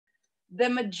The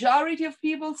majority of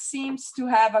people seems to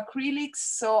have acrylics,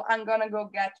 so I'm gonna go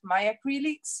get my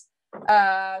acrylics.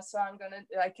 So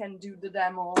I can do the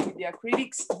demo with the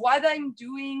acrylics. What I'm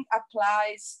doing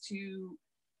applies to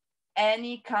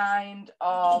any kind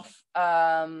of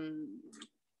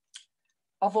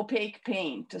opaque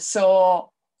paint.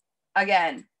 So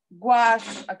again,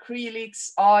 gouache,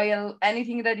 acrylics, oil,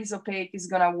 anything that is opaque is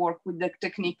gonna work with the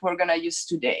technique we're gonna use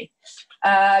today.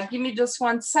 Give me just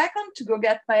 1 second to go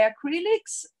get my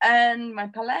acrylics and my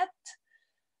palette.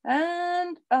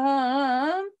 And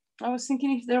I was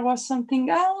thinking if there was something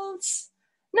else.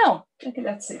 No, okay,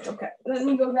 that's it. Okay, let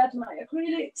me go get my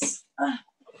acrylics,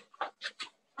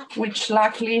 which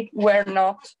luckily were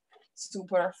not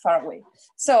super far away.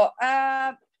 So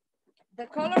the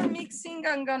color mixing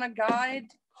I'm gonna guide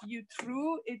you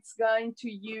through. It's going to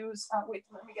use, wait,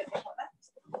 let me get the palette.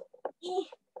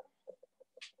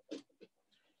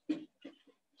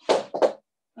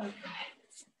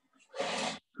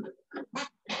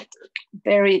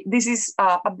 Okay. This is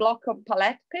a block of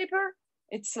palette paper.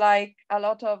 It's like a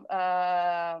lot of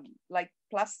like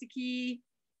plasticky,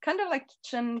 kind of like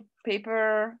kitchen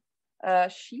paper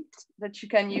sheet that you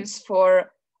can use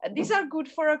for, these are good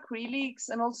for acrylics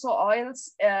and also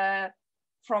oils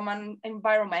from an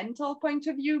environmental point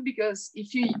of view, because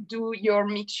if you do your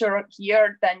mixture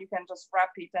here, then you can just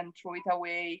wrap it and throw it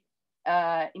away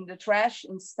in the trash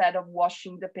instead of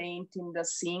washing the paint in the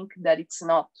sink. That it's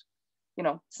not, you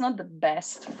know, it's not the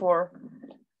best for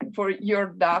your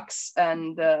ducks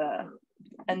and the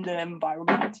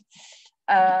environment.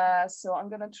 So I'm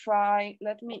gonna try,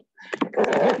 let me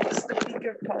use the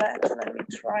bigger palette. Let me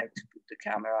try to put the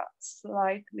camera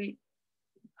slightly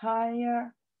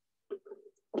higher.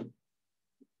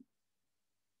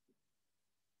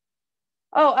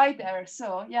 Oh, hi there.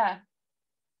 So yeah,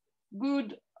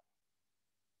 good.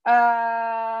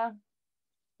 Yeah,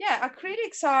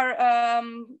 acrylics are,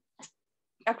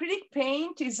 acrylic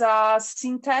paint is a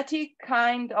synthetic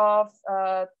kind of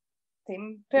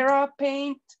tempera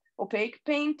paint, opaque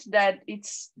paint that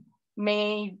it's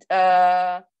made,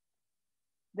 the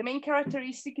main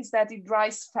characteristic is that it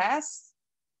dries fast.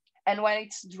 And when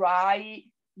it's dry,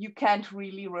 you can't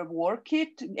really rework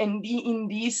it. And in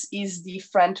this is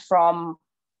different from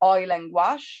oil and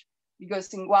gouache,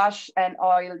 because in gouache and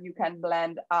oil, you can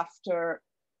blend after,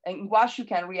 in gouache, you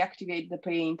can reactivate the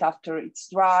paint after it's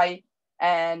dry.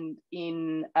 And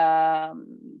in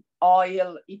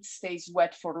oil, it stays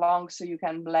wet for long, so you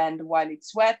can blend while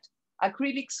it's wet.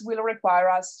 Acrylics will require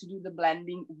us to do the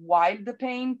blending while the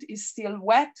paint is still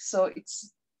wet. So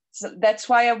that's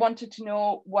why I wanted to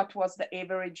know what was the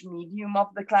average medium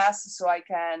of the class, so I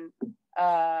can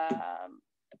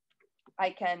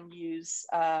use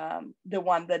the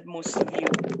one that most of you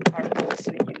are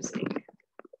also using.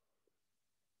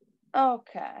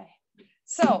 Okay.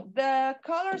 So the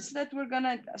colors that we're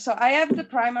gonna, so I have the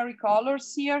primary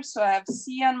colors here. So I have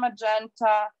cyan,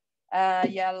 magenta,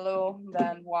 yellow,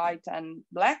 then white and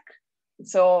black.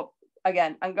 So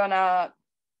again, I'm gonna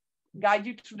guide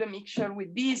you through the mixture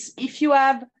with these. If you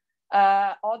have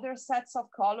other sets of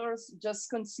colors, just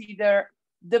consider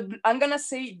I'm gonna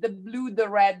say the blue, the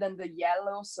red, and the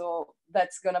yellow. So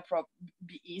that's gonna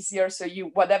be easier. So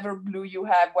whatever blue you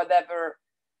have, whatever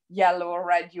yellow or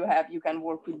red you have, you can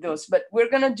work with those. But we're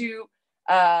gonna do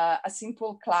a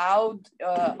simple cloud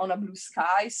on a blue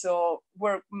sky. So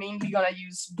we're mainly gonna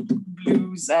use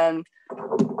blues and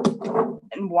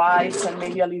whites and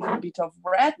maybe a little bit of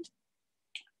red.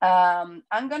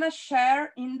 I'm gonna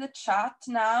share in the chat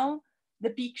now the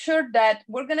picture that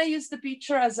we're gonna use the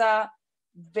picture as a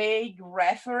vague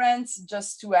reference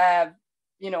just to have,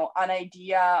 you know, an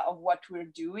idea of what we're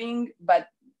doing, but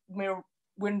we're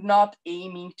not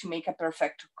aiming to make a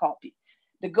perfect copy.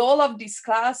 The goal of this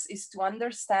class is to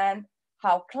understand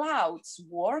how clouds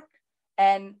work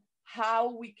and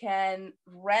how we can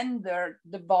render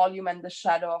the volume and the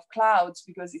shadow of clouds,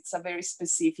 because it's a very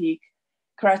specific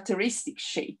characteristic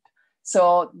shape.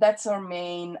 So that's our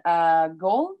main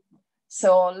goal.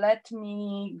 So let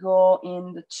me go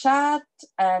in the chat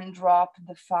and drop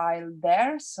the file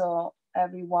there so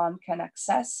everyone can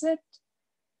access it.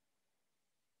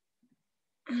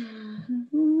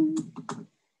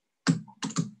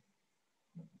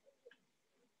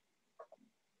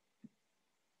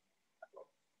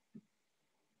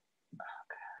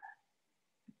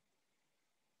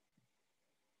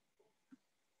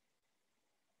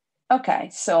 Okay,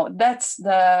 so that's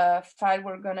the file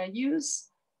we're gonna use.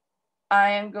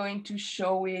 I am going to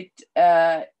show it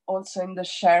also in the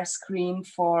share screen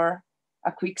for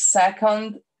a quick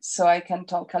second so I can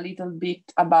talk a little bit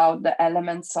about the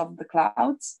elements of the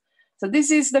clouds. So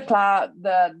this is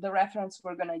the reference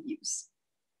we're gonna use.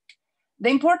 The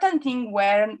important thing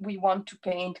when we want to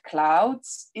paint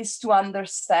clouds is to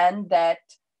understand that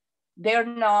they're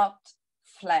not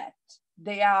flat.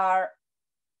 They are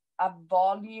a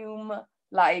volume,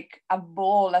 like a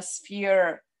ball, a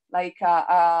sphere, like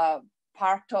a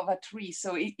part of a tree.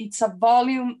 So it's a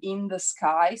volume in the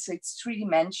sky, so it's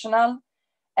three-dimensional.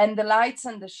 And the lights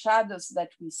and the shadows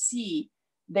that we see,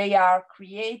 they are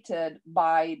created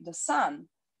by the sun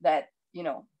that, you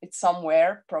know, it's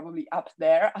somewhere probably up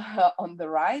there on the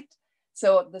right.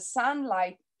 So the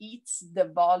sunlight eats the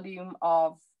volume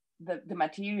of the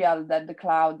material that the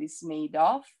cloud is made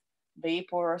of,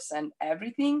 vapors and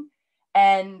everything,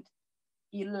 and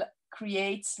it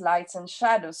creates lights and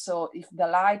shadows. So if the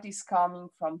light is coming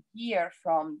from here,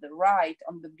 from the right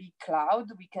on the big cloud,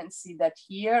 we can see that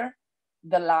here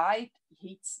the light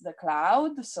hits the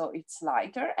cloud, so it's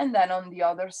lighter, and then on the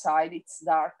other side it's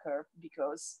darker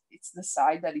because it's the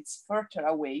side that it's further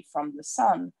away from the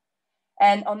sun.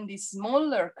 And on these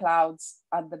smaller clouds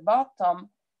at the bottom,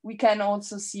 we can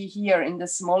also see here in the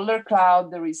smaller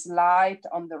cloud, there is light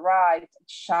on the right,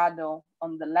 shadow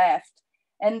on the left.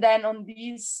 And then on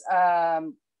these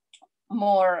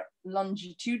more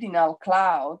longitudinal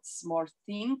clouds, more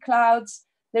thin clouds,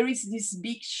 there is this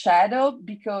big shadow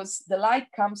because the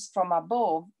light comes from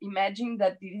above. Imagine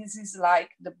that this is like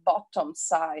the bottom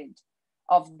side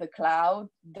of the cloud,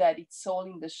 that it's all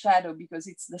in the shadow because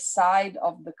it's the side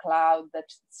of the cloud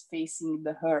that's facing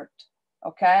the earth,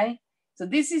 okay? So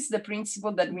this is the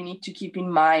principle that we need to keep in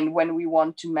mind when we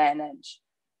want to manage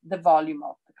the volume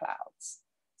of the clouds.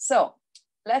 So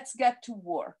let's get to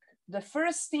work. The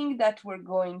first thing that we're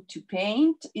going to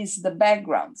paint is the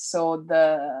background. So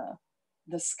the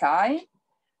sky.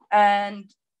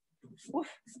 And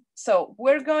so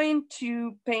we're going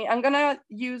to paint, I'm gonna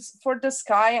use, for the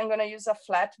sky, I'm gonna use a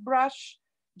flat brush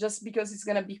just because it's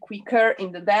gonna be quicker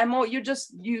in the demo. You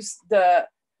just use the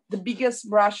biggest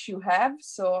brush you have,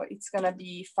 so it's gonna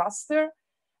be faster.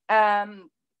 I'm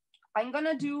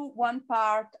gonna do one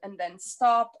part and then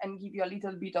stop and give you a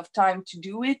little bit of time to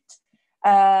do it.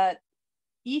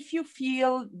 If you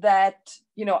feel that,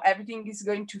 you know, everything is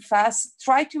going too fast,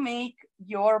 try to make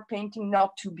your painting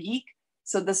not too big.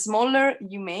 So the smaller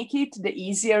you make it, the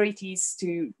easier it is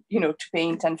to, you know, to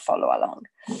paint and follow along.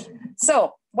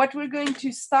 So what we're going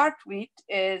to start with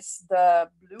is the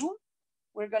blue.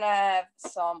 We're gonna have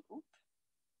some,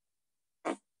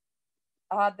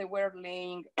 they were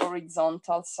laying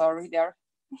horizontal, sorry there.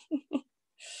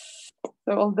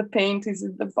 So all the paint is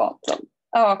at the bottom.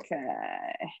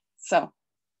 Okay, so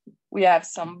we have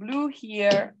some blue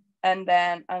here, and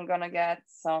then I'm gonna get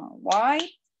some white.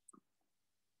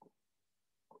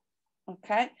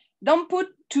 Okay, don't put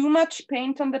too much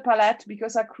paint on the palette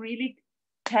because acrylic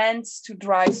tends to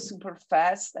dry super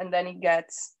fast, and then it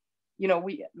gets, you know,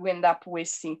 we end up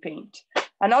wasting paint.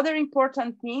 Another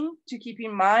important thing to keep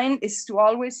in mind is to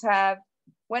always have,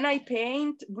 when I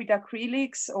paint with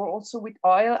acrylics or also with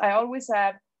oil, I always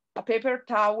have a paper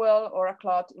towel or a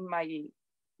cloth in my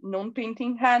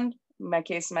non-painting hand, in my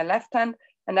case, my left hand,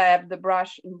 and I have the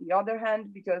brush in the other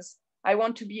hand because I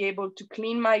want to be able to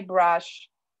clean my brush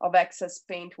of excess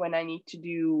paint when I need to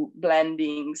do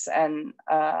blendings and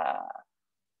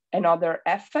other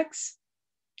effects.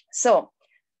 So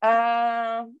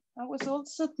I was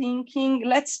also thinking,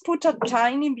 let's put a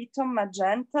tiny bit of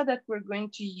magenta that we're going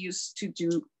to use to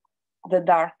do the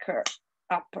darker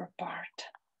upper part.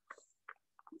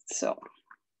 So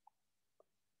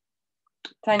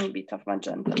tiny bit of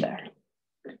magenta there.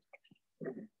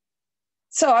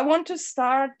 So I want to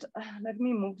start, let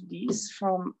me move these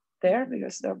from there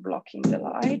because they're blocking the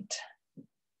light.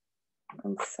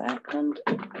 1 second.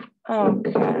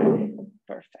 Okay,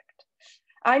 perfect.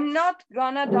 I'm not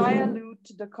gonna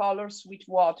dilute the colors with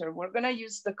water. We're gonna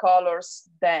use the colors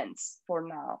dense for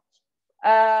now.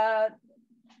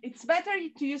 It's better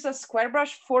to use a square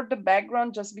brush for the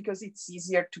background just because it's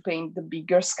easier to paint the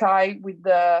bigger sky with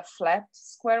the flat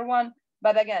square one.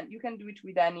 But again, you can do it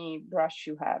with any brush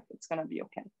you have. It's gonna be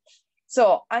okay.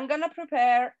 So I'm gonna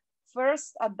prepare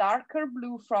first a darker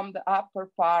blue from the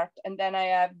upper part, and then I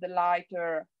have the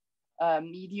lighter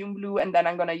medium blue, and then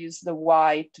I'm gonna use the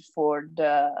white for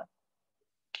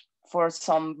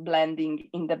some blending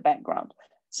in the background.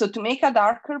 So to make a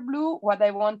darker blue, what I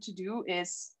want to do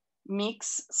is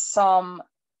mix some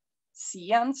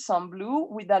cyan, some blue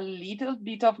with a little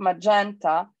bit of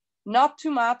magenta, not too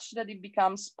much that it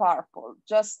becomes purple,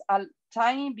 just a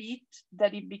tiny bit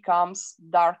that it becomes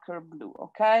darker blue,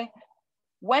 okay?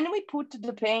 When we put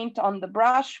the paint on the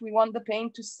brush, we want the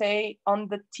paint to stay on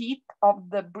the tip of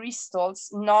the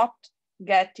bristles, not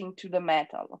getting to the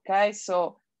metal, okay?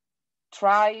 So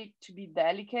try to be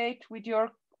delicate with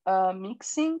your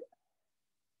mixing.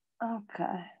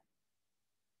 Okay.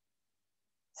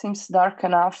 Seems dark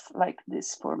enough like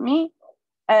this for me.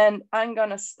 And I'm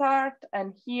gonna start,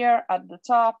 and here at the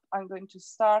top, I'm going to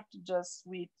start just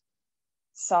with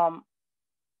some,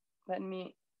 let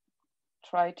me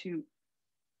try to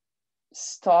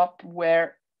stop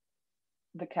where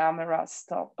the camera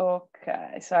stopped.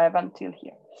 Okay, so I have until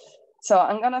here. So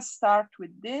I'm gonna start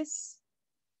with this.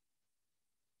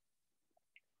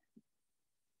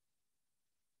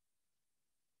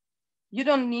 You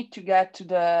don't need to get to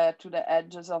the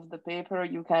edges of the paper.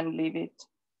 You can leave it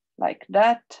like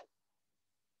that.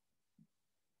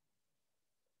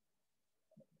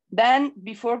 Then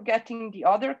before getting the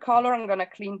other color, I'm gonna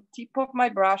clean tip of my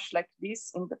brush like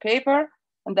this in the paper,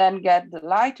 and then get the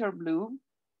lighter blue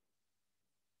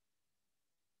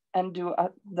and do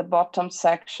the bottom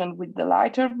section with the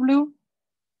lighter blue,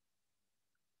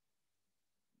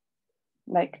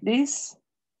 like this.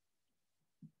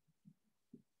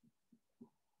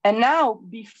 And now,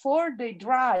 before they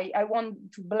dry, I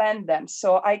want to blend them.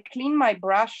 So I clean my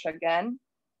brush again,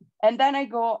 and then I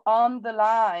go on the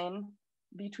line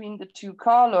between the two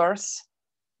colors,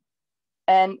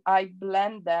 and I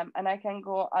blend them, and I can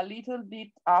go a little bit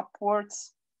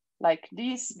upwards like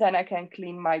this. Then I can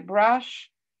clean my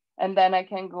brush, and then I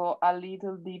can go a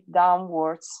little bit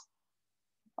downwards,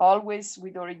 always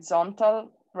with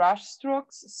horizontal brush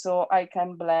strokes, so I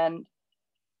can blend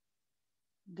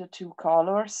the two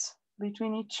colors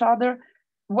between each other.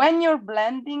 When you're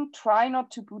blending, try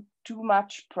not to put too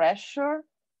much pressure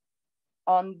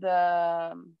on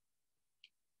the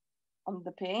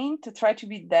paint. To try to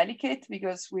be delicate,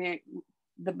 because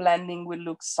the blending will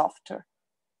look softer.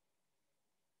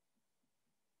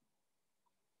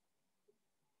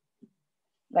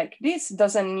 Like this.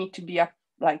 Doesn't need to be a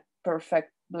like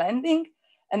perfect blending.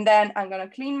 And then I'm gonna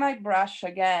clean my brush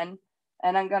again,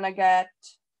 and I'm gonna get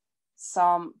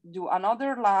do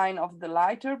another line of the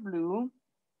lighter blue.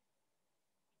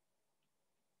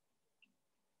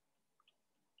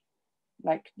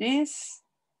 Like this.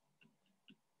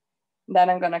 Then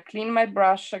I'm gonna clean my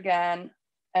brush again,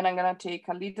 and I'm gonna take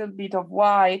a little bit of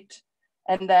white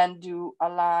and then do a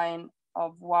line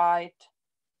of white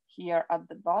here at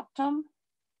the bottom.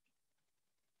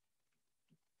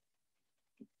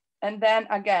 And then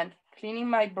again, cleaning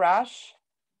my brush,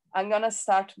 I'm gonna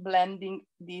start blending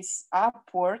this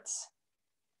upwards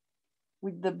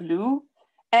with the blue.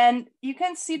 And you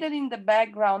can see that in the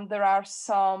background, there are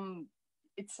some,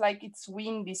 it's like it's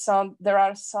windy, so there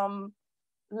are some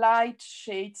light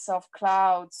shades of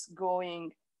clouds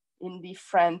going in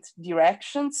different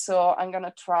directions. So I'm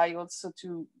gonna try also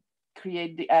to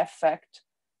create the effect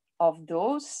of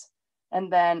those.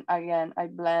 And then again, I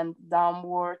blend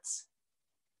downwards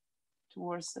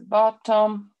towards the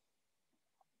bottom,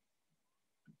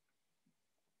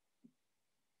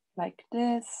 like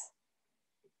this.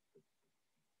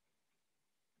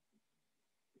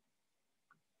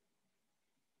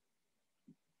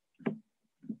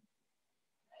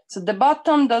 So the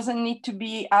bottom doesn't need to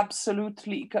be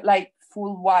absolutely like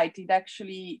full white. It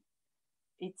actually,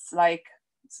 it's like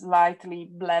slightly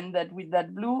blended with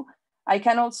that blue. I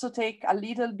can also take a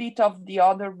little bit of the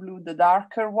other blue, the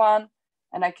darker one,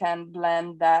 and I can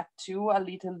blend that too a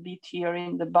little bit here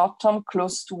in the bottom,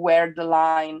 close to where the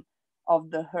line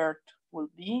of the heart will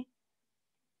be,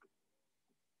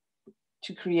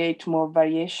 to create more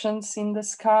variations in the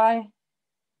sky.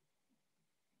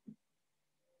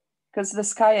 Because the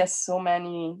sky has so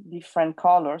many different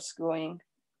colors going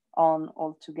on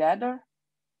all together.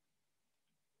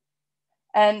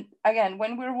 And again,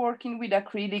 when we're working with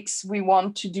acrylics, we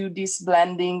want to do this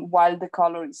blending while the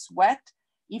color is wet.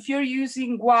 If you're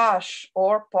using gouache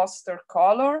or poster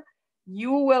color,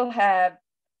 you will have,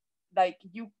 like,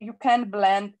 you can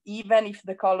blend even if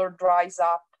the color dries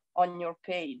up on your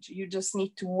page. You just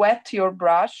need to wet your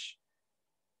brush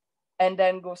and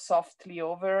then go softly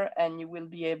over, and you will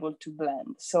be able to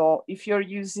blend. So if you're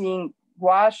using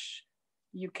gouache,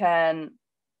 you can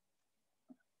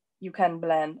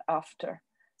blend after.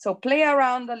 So play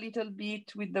around a little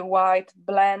bit with the white,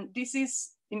 blend. This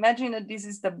is, imagine that this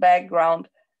is the background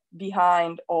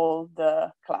behind all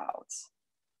the clouds.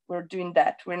 We're doing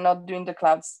that. We're not doing the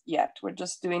clouds yet. We're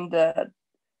just doing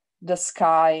the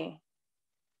sky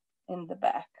in the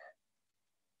back.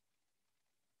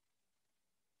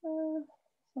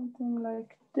 Something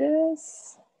like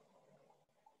this.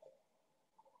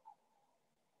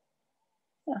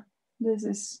 Yeah, this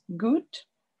is good.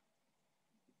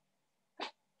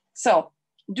 So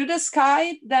do the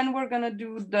sky, then we're gonna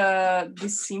do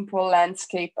this simple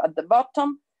landscape at the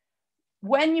bottom.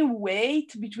 When you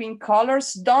wait between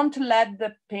colors, don't let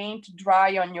the paint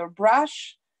dry on your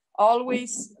brush.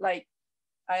 Always, like,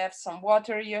 I have some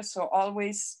water here, so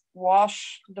always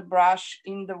wash the brush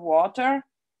in the water.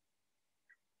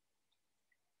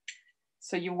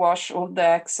 So you wash all the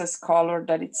excess color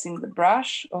that it's in the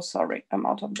brush. Oh, sorry, I'm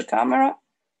out of the camera,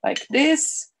 like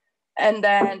this. And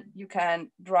then you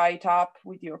can dry it up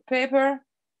with your paper.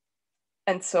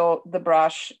 And so the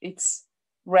brush, it's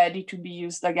ready to be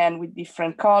used again with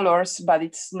different colors, but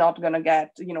it's not gonna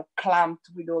get, you know, clamped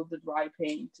with all the dry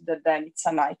paint that then it's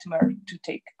a nightmare to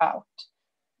take out.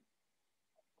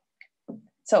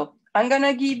 So I'm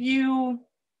gonna give you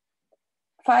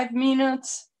 5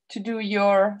 minutes to do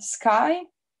your sky.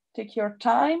 Take your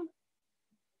time.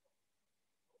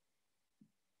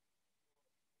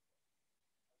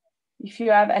 If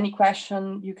you have any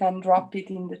question, you can drop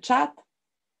it in the chat.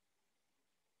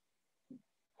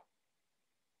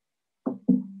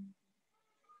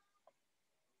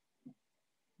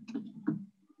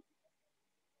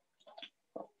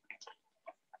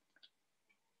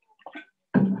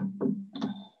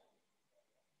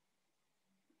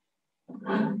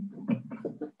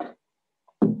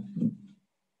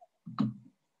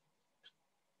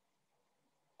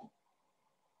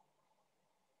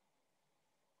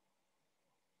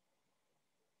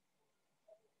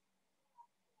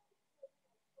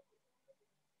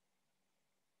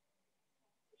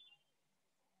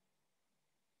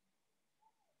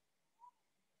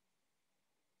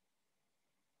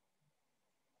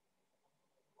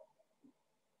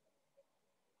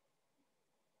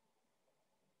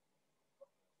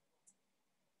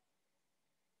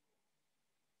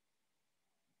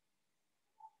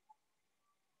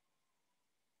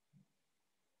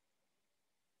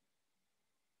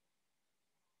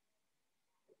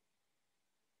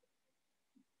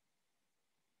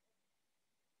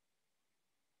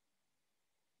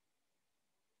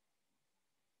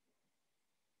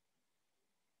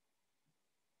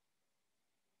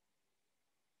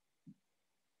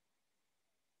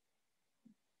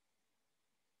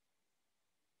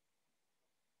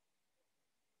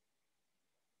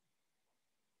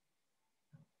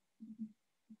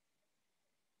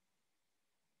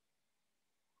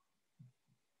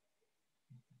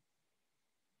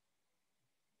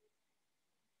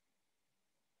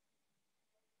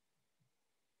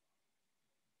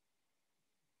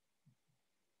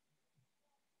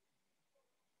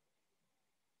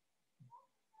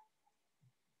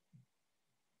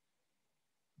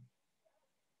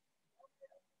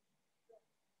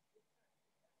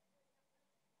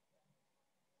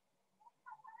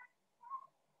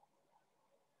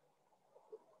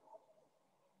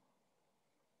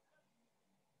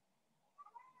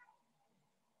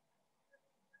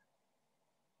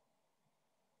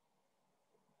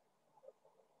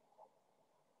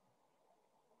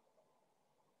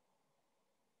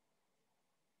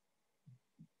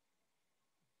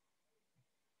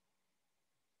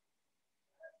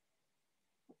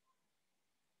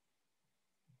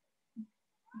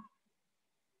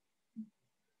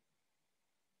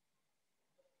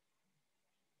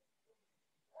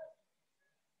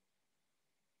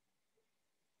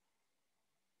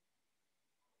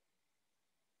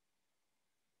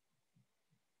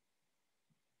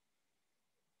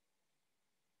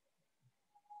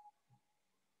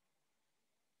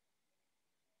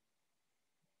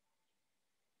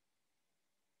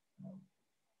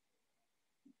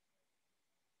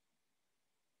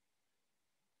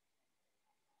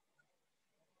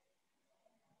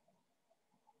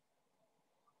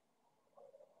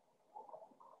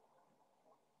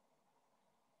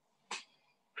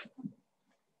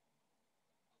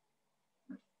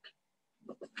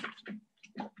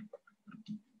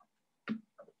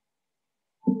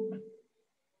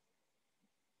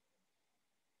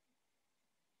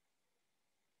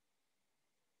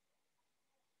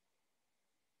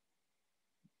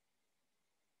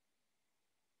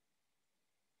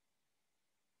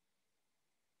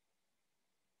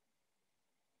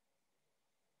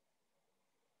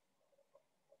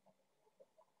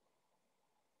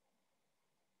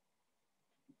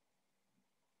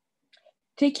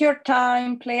 Take your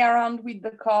time, play around with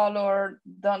the color,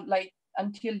 don't like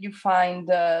until you find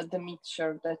the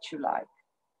mixture that you like.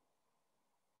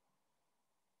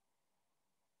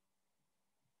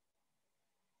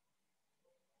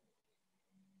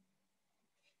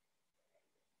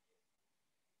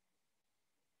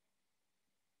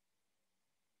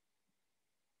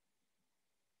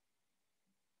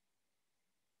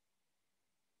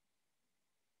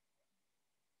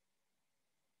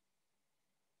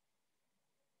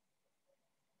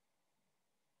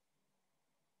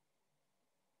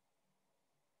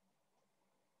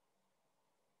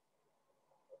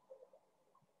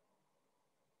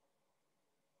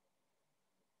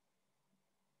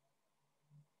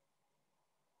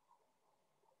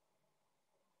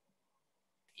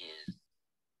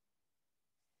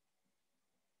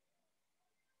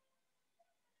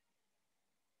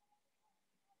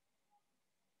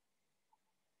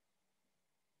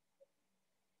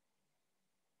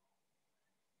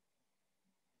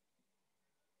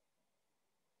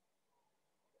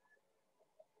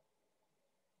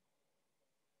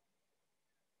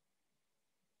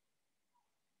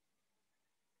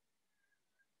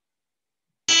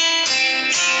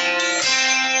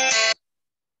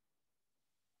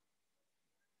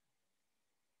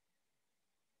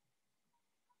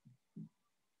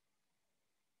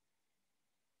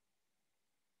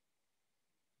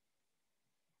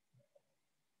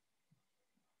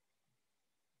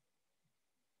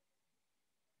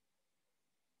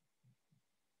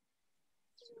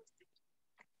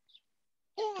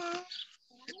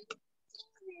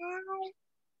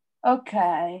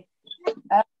 Okay,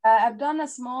 I've done a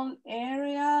small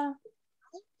area,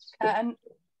 and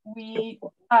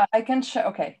I can share.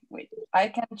 Okay, wait, I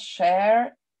can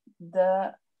share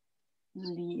the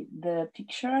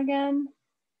picture again,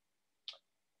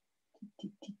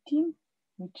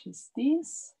 which is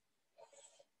this.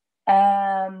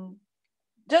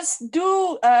 Just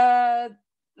do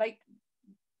like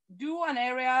do an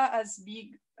area as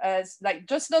big as, like,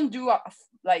 just don't do a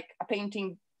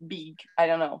painting big. I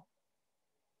don't know,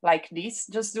 like this.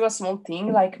 Just do a small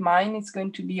thing like mine. It's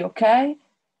going to be okay.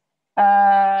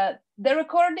 The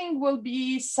recording will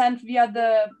be sent via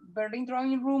the Berlin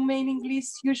Drawing Room mailing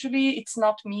list. Usually it's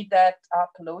not me that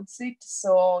uploads it,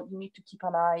 so you need to keep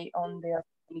an eye on their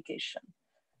communication.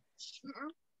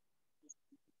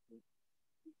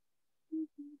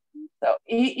 So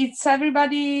it's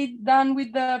everybody done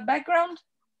with the background?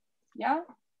 Yeah?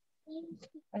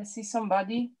 I see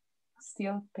somebody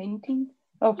still painting.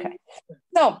 Okay,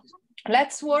 so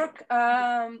let's work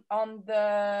on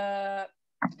the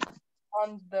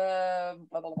blah,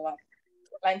 blah, blah,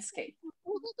 landscape.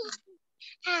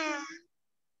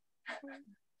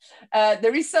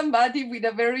 There is somebody with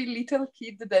a very little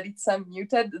kid that it's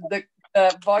unmuted. The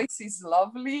voice is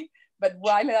lovely, but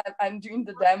while I'm doing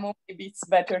the demo, maybe it's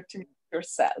better to mute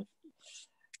yourself.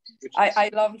 I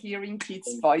love hearing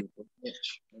kids' voice.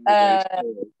 I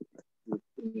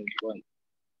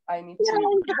need to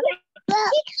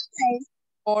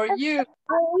for you.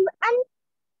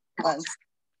 Let's.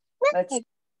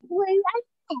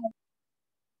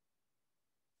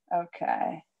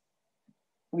 Okay,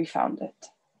 we found it.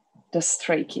 The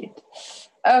stray kid.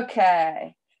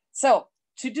 Okay, so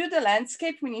to do the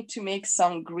landscape, we need to make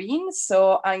some green.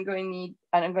 So I'm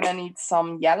gonna need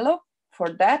some yellow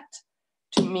for that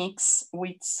to mix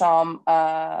with some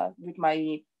with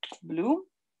my blue.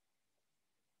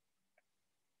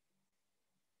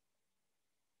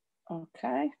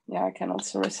 Okay, yeah, I can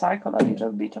also recycle a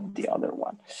little bit of the other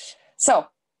one. So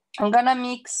I'm gonna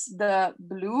mix the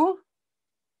blue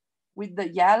with the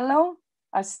yellow.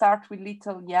 I start with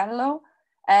little yellow,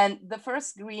 and the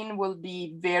first green will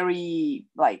be very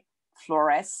like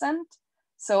fluorescent.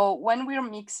 So when we're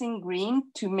mixing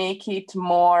green, to make it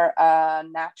more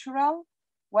natural,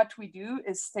 what we do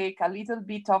is take a little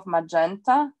bit of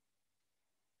magenta,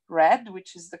 red,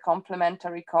 which is the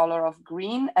complementary color of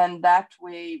green, and that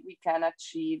way we can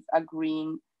achieve a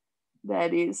green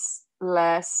that is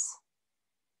less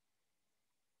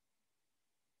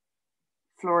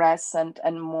fluorescent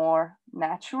and more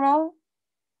natural.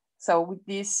 So with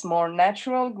this more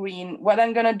natural green, what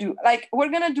I'm gonna do, like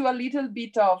we're gonna do a little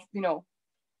bit of, you know,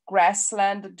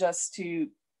 grassland just to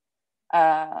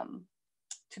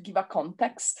give a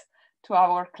context to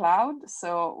our cloud.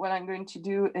 So what I'm going to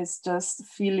do is just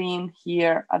fill in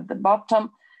here at the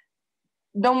bottom.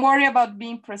 Don't worry about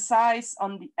being precise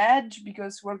on the edge,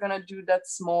 because we're gonna do that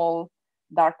small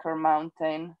darker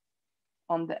mountain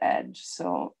on the edge.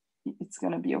 So it's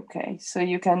gonna be okay. So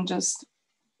you can just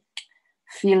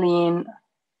fill in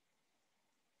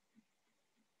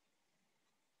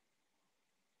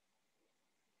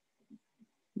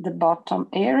the bottom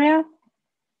area.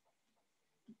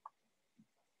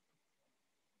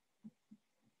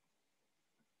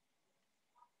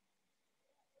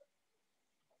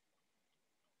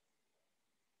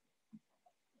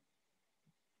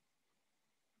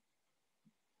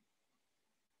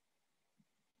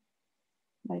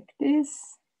 Like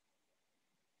this.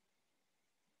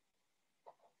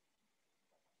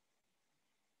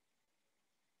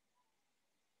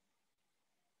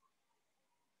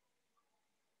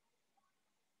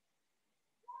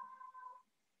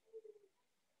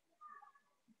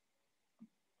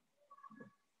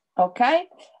 Okay,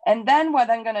 and then what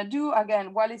I'm gonna do,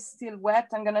 again, while it's still wet,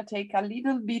 I'm gonna take a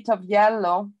little bit of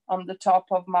yellow on the top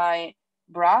of my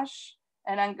brush,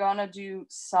 and I'm gonna do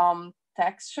some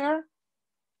texture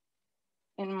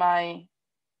in my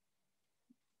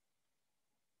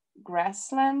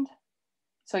grassland.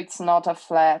 So it's not a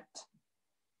flat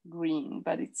green,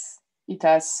 but it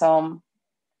has some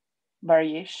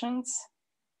variations.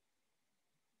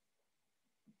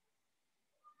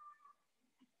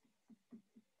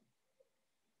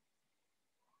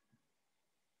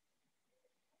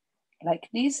 Like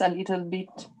this, a little bit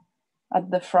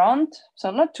at the front. So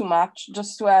not too much,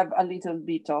 just to have a little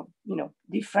bit of,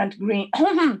 different green,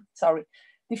 sorry,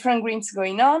 different greens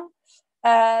going on.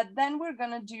 Then we're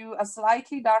gonna do a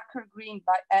slightly darker green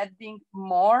by adding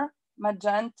more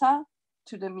magenta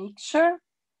to the mixture.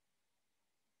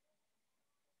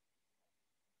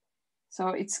 So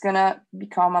it's gonna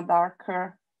become a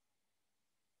darker,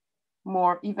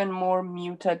 even more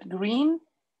muted green.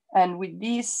 And with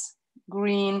this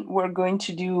green, we're going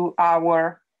to do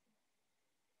our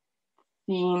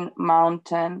thin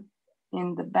mountain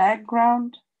in the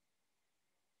background,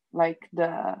 like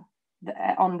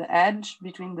on the edge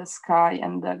between the sky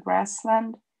and the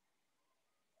grassland.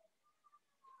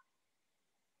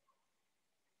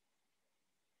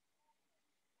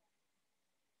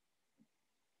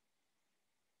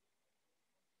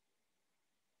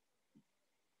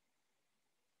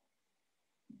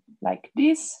 Like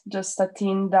this, just a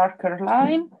thin darker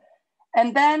line.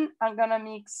 And then I'm gonna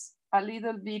mix a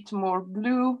little bit more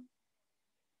blue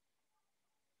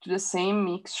to the same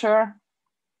mixture.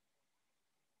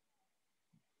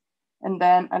 And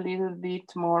then a little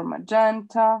bit more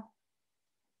magenta.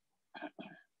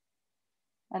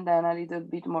 And then a little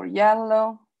bit more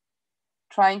yellow,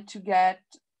 trying to get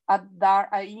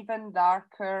a even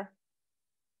darker,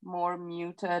 more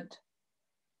muted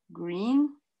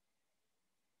green.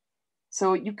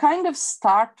 So you kind of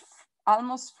start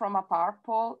almost from a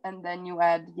purple and then you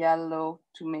add yellow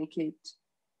to make it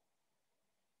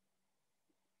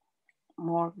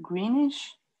more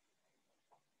greenish.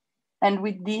 And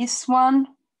with this one,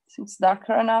 since it's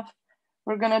darker enough,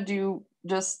 we're gonna do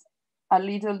just a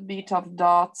little bit of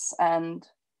dots, and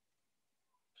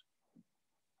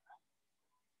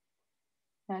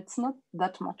it's not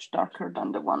that much darker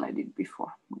than the one I did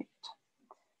before. Wait,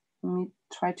 let me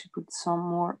try to put some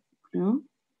more blue.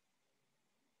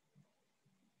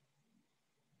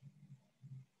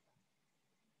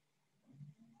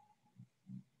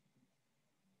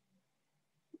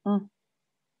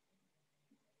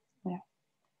 Yeah,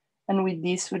 and with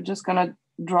this, we're just gonna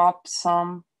drop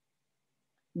some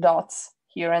dots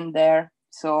here and there,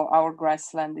 so our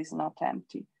grassland is not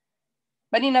empty.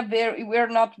 But we're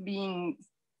not being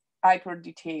hyper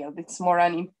detailed. It's more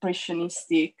an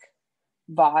impressionistic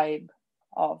vibe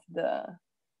of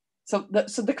so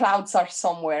the clouds are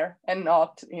somewhere and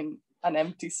not in an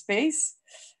empty space.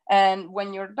 And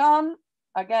when you're done,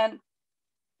 again,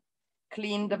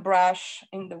 clean the brush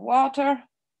in the water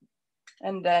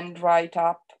and then dry it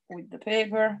up with the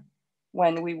paper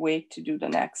when we wait to do the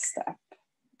next step.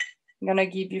 I'm gonna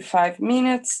give you 5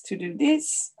 minutes to do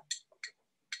this.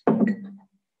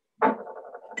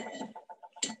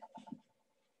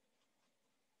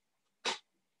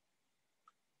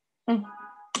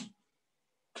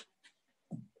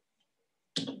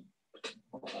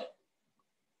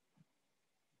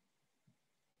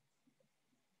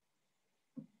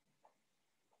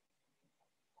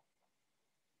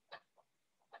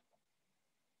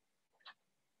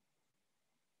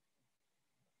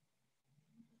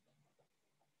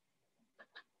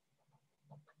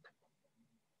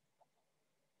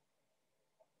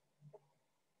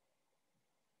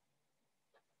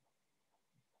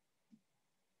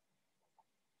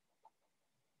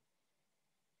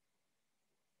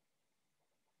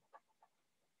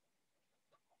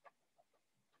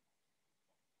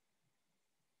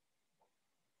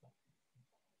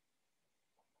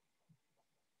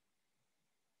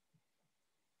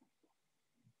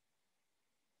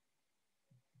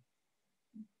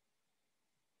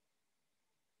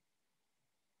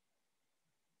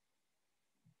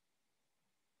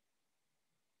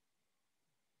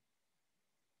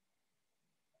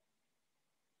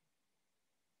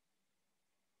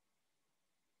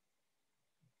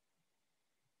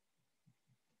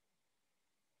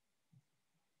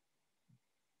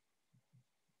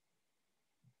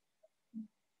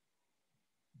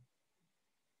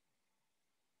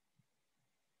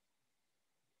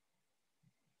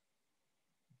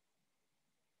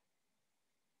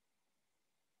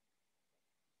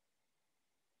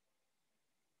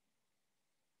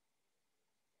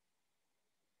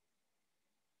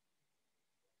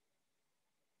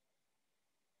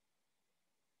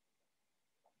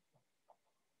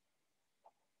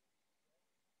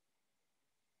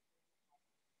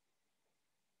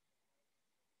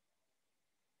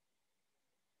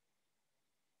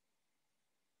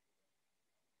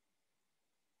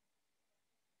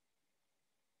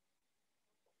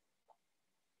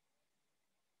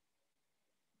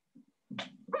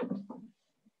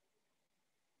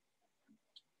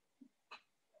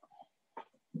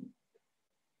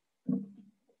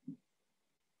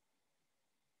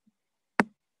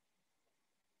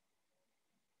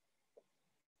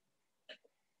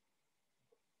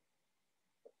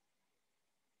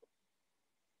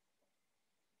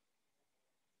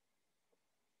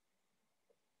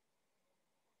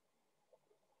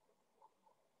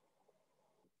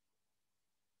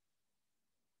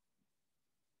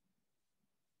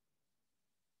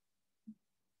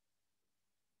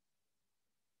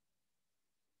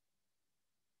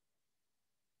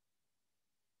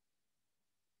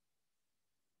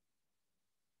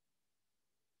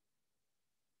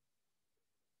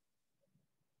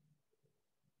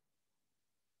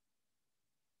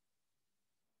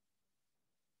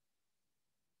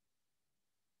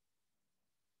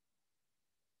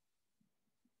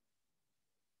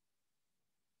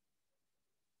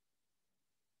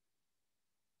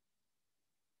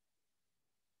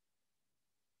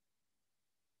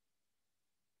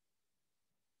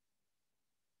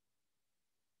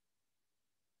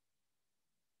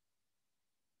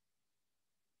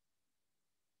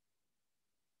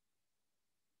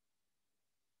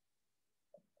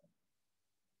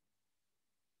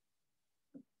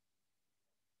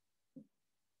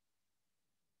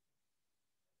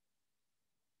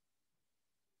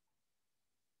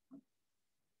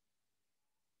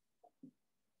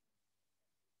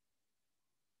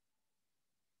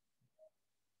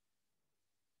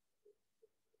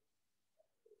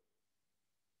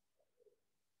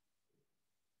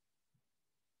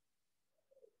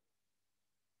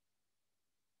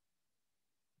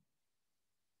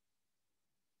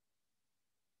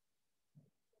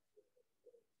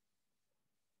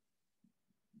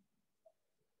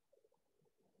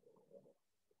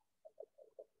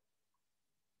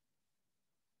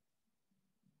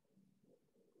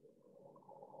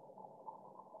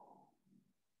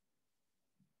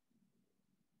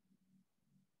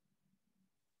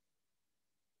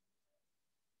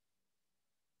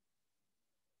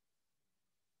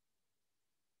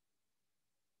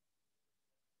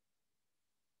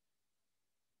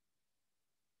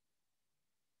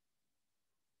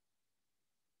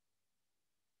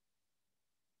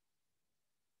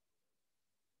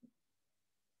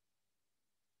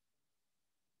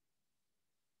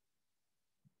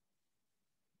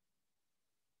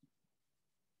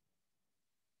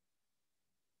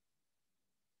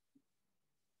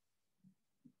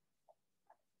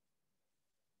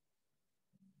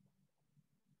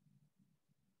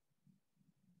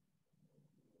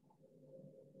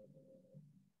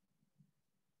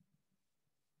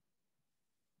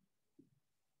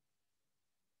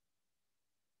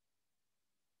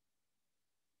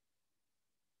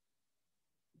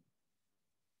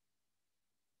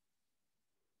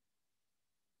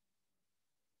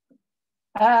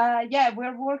 Yeah,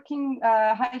 we're working,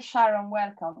 hi Sharon,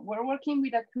 welcome. We're working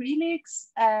with acrylics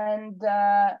and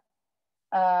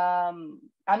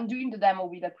I'm doing the demo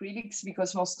with acrylics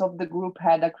because most of the group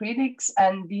had acrylics,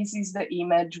 and this is the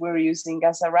image we're using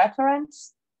as a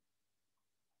reference.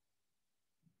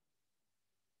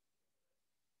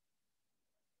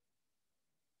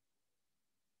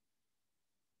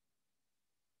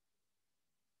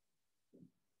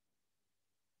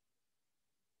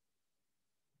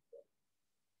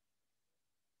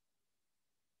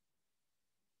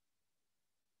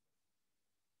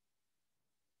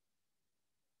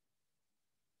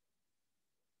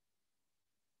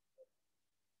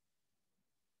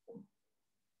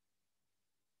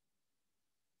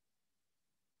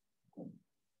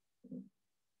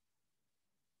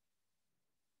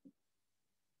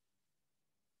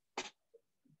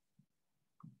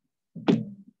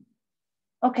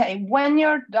 Okay, when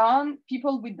you're done,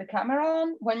 people with the camera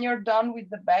on, when you're done with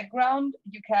the background,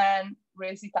 you can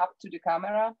raise it up to the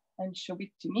camera and show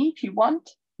it to me if you want,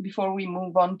 before we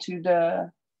move on to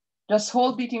the, just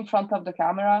hold it in front of the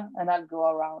camera and I'll go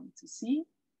around to see.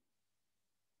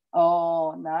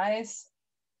 Oh, nice.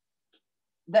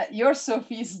 That you're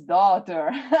Sophie's daughter.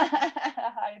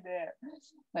 Hi there,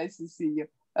 nice to see you.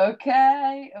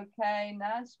 Okay, okay,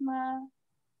 Najma.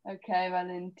 Okay,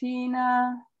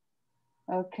 Valentina.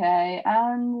 Okay,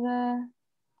 and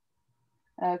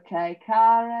okay,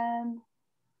 Karen.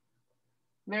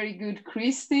 Very good,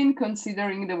 Christine,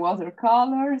 considering the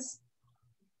watercolors.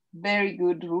 Very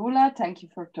good, Rula. Thank you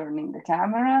for turning the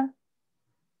camera.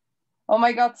 Oh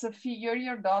my God, Sophie, you and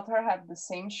your daughter have the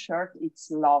same shirt.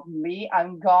 It's lovely.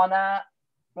 I'm gonna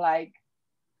like.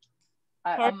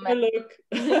 I'm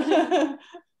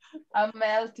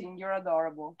melting. You're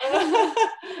adorable.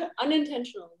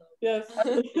 Unintentional though. Yes.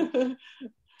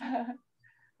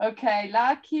 Okay,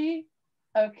 Lucky.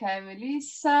 Okay,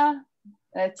 Melissa.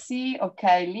 Let's see.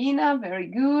 Okay, Lina. Very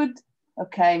good.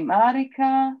 Okay,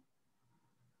 Marika.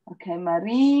 Okay,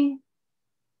 Marie.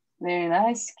 Very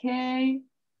nice, Kay.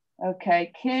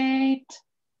 Okay, Kate.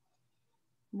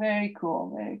 Very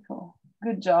cool. Very cool.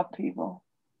 Good job, people.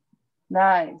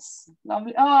 Nice.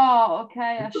 Lovely. Oh,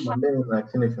 okay.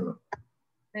 Vaccination.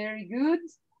 Very good.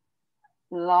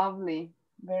 Lovely.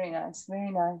 Very nice. Very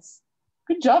nice.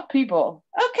 Good job, people.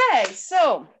 Okay,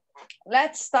 so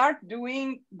let's start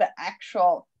doing the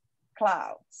actual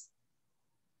clouds.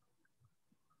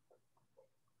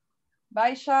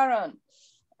 Bye, Sharon.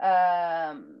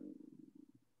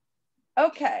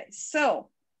 Okay, so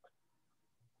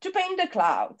to paint the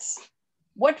clouds,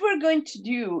 what we're going to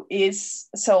do is,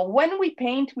 so when we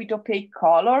paint with opaque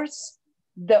colors,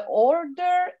 the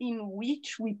order in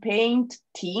which we paint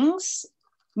things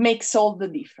makes all the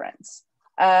difference.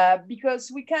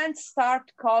 Because we can't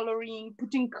start coloring,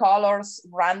 putting colors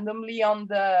randomly on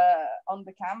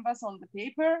the canvas, on the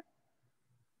paper,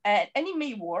 and it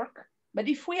may work, but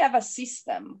if we have a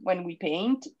system when we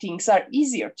paint, things are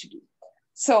easier to do.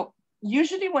 So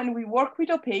usually when we work with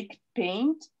opaque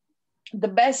paint, the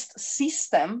best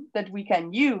system that we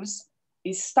can use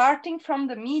is starting from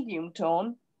the medium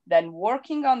tone, then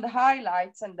working on the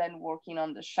highlights, and then working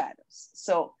on the shadows.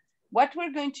 So what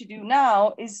we're going to do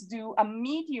now is do a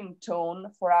medium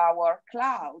tone for our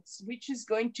clouds, which is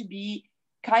going to be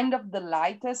kind of the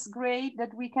lightest gray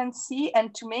that we can see.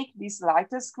 And to make this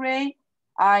lightest gray,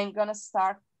 I'm gonna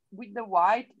start with the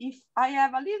white. If I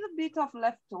have a little bit of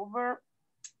leftover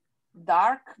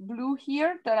dark blue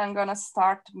here, that I'm gonna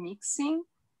start mixing.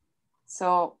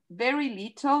 So very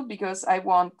little, because I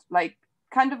want like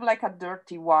kind of like a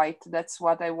dirty white. That's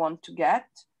what I want to get.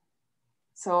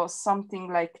 So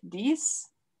something like this.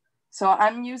 So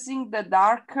I'm using the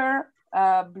darker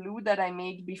blue that I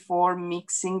made before,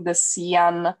 mixing the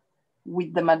cyan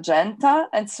with the magenta.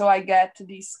 And so I get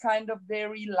this kind of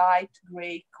very light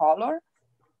gray color.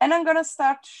 And I'm gonna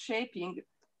start shaping.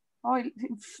 Oh, it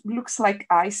looks like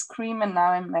ice cream, and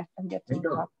now I'm getting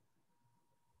hot.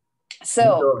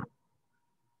 So,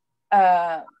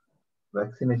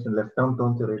 vaccination, left arm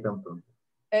tone to right arm tone.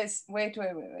 Wait.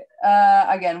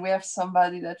 Again, we have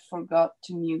somebody that forgot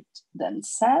to mute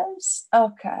themselves.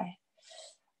 Okay.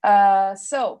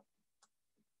 So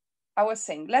I was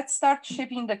saying, let's start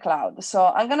shaping the cloud. So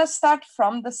I'm gonna start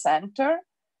from the center,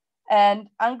 and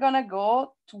I'm gonna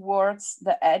go towards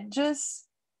the edges.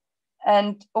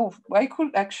 And oh, I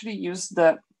could actually use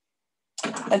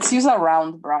let's use a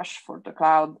round brush for the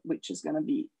cloud, which is gonna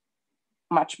be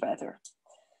much better.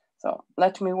 So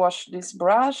let me wash this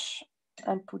brush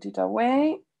and put it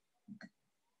away.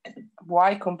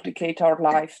 Why complicate our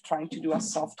life trying to do a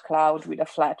soft cloud with a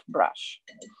flat brush?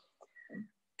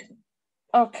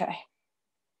 Okay.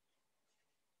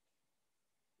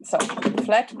 So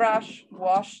flat brush,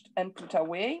 washed and put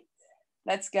away.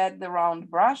 Let's get the round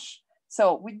brush.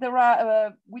 So with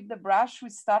the brush, we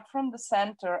start from the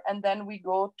center and then we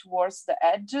go towards the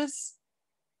edges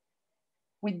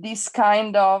with this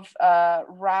kind of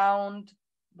round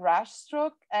brush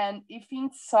stroke. And if in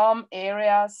some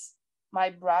areas my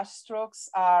brush strokes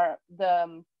are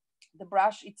the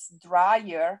brush, it's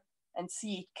drier, and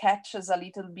see it catches a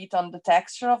little bit on the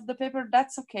texture of the paper,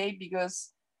 that's okay,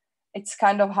 because it's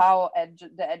kind of how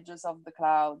the edges of the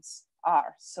clouds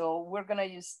are. So we're gonna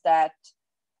use that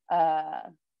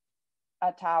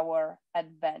at our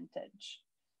advantage.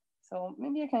 So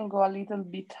maybe I can go a little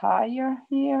bit higher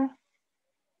here.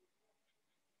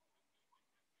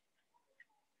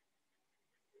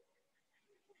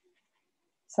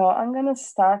 So I'm gonna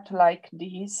start like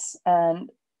this and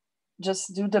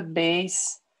just do the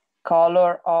base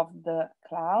color of the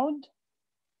cloud.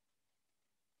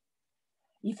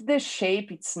 If the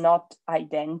shape it's not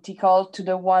identical to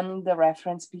the one in the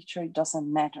reference picture, it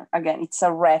doesn't matter. Again, it's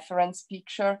a reference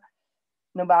picture.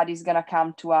 Nobody's gonna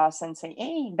come to us and say,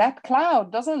 hey, that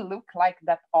cloud doesn't look like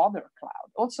that other cloud.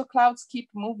 Also, clouds keep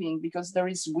moving because there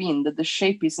is wind, the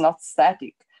shape is not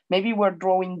static. Maybe we're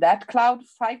drawing that cloud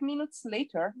 5 minutes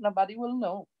later, nobody will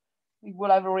know. We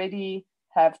will have already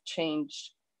have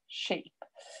changed shape.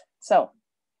 So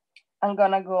I'm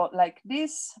gonna go like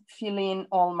this, fill in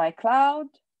all my cloud.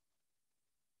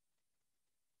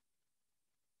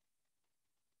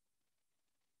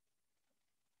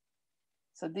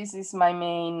 So this is my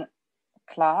main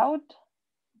cloud.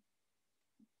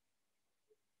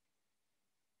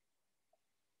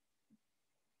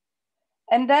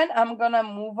 And then I'm gonna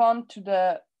move on to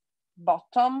the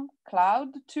bottom cloud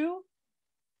too.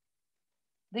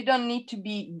 They don't need to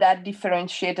be that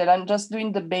differentiated. I'm just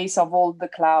doing the base of all the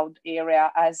cloud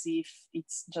area as if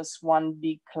it's just one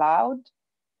big cloud.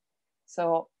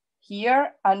 So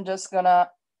here, I'm just gonna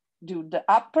do the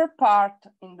upper part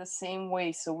in the same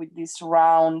way. So with these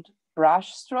round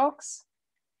brush strokes,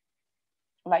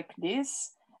 like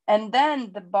this. And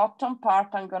then the bottom part,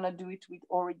 I'm gonna do it with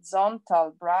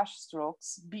horizontal brush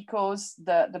strokes because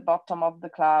the bottom of the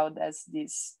cloud has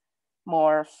this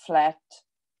more flat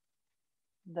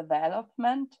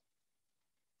development.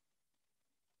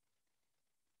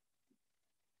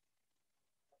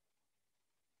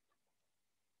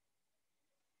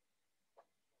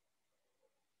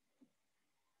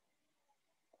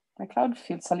 My cloud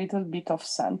feels a little bit off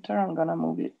center. I'm gonna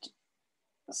move it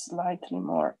slightly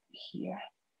more here.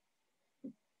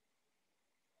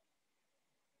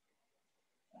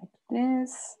 Like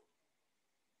this.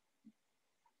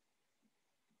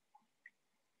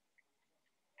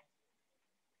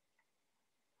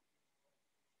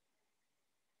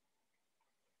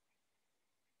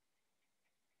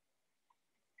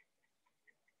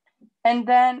 And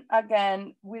then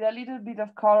again, with a little bit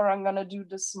of color, I'm gonna do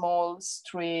the small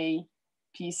stray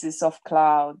pieces of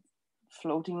cloud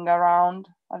floating around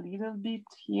a little bit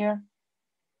here,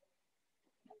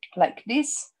 like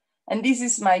this. And this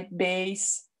is my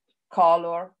base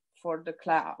color for the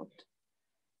cloud.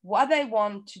 What I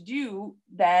want to do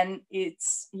then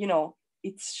it's,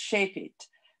 it's shape it.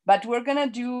 But we're gonna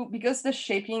do, because the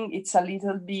shaping, it's a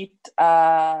little bit,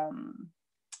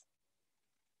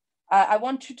 I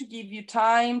want you to give you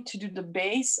time to do the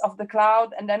base of the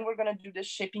cloud, and then we're gonna do the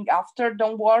shaping after.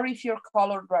 Don't worry if your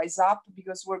color dries up,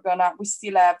 because we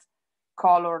still have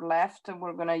color left, and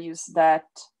we're gonna use that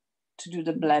to do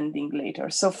the blending later.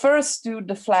 So first do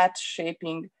the flat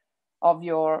shaping of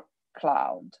your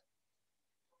cloud.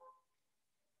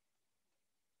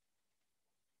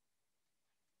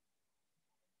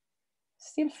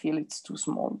 Still feel it's too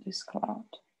small, this cloud.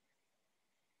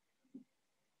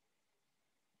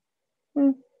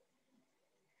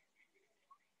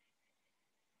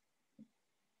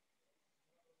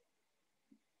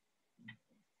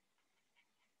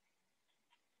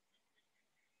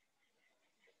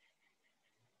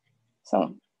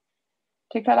 So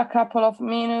take a couple of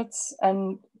minutes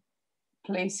and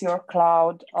place your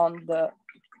cloud on the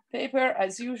paper.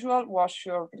 As usual, wash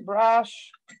your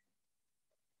brush,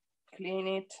 clean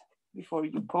it before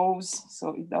you pose so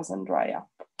it doesn't dry up.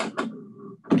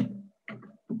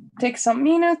 Take some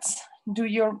minutes, do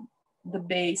the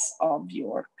base of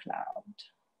your cloud.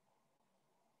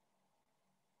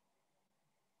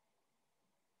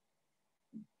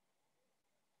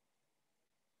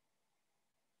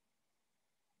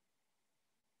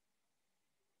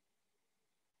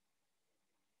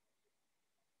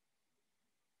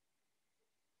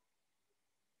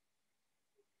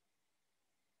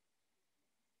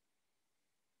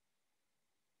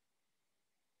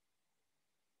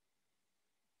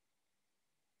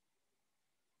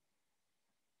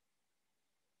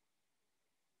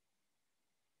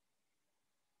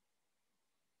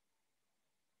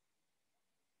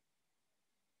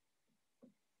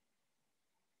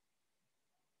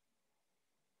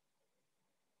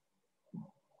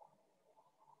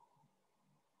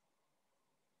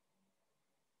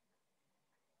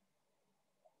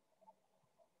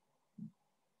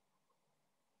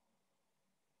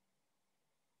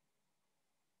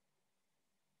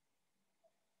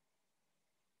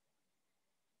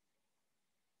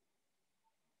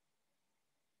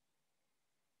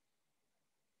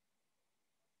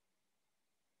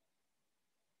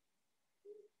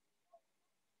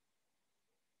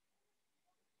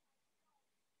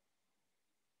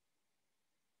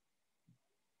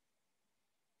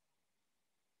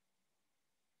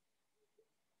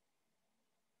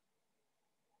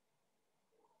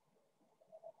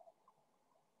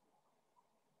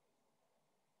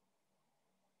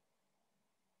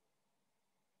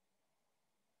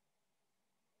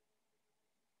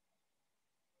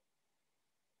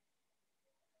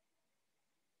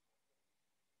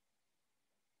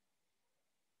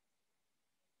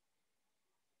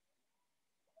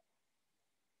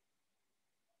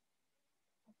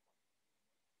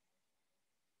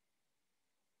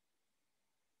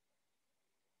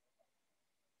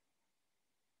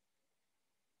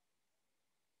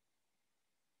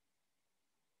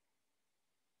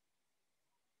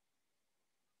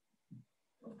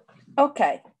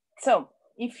 Okay, so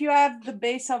if you have the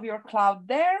base of your cloud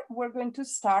there, we're going to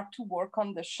start to work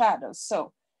on the shadows.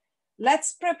 So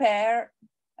let's prepare.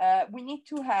 We need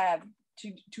to have,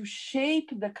 to shape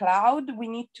the cloud, we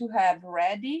need to have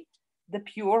ready the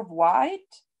pure white.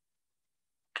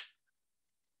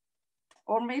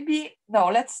 Or maybe, no,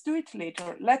 let's do it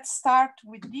later. Let's start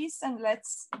with this and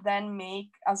let's then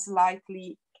make a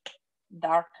slightly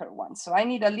darker one. So I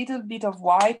need a little bit of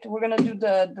white. We're gonna do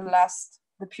the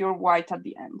pure white at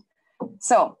the end.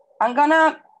 So I'm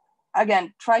gonna,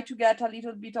 again, try to get a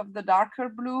little bit of the darker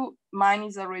blue. Mine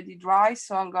is already dry,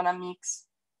 so I'm gonna mix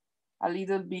a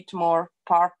little bit more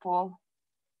purple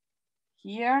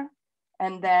here.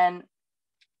 And then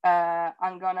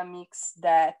I'm gonna mix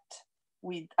that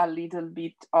with a little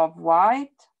bit of white.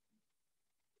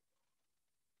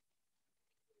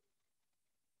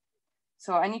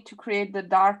 So I need to create the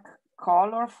dark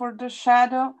color for the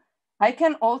shadow. I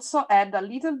can also add a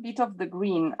little bit of the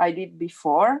green I did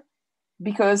before,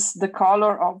 because the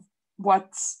color of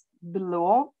what's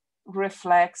below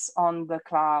reflects on the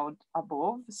cloud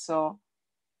above. So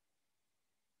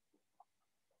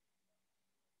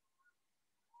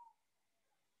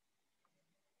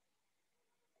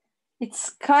it's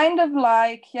kind of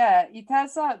like, yeah, it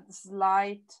has a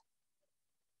slight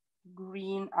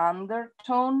green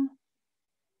undertone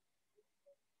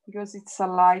because it's a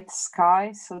light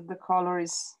sky. So the color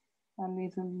is a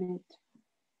little bit,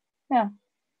 yeah.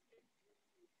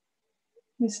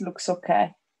 This looks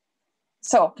okay.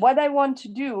 So what I want to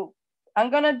do,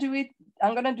 I'm gonna do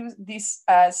this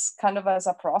as kind of as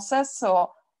a process.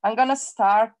 So I'm gonna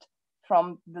start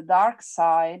from the dark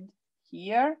side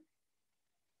here.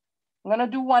 I'm gonna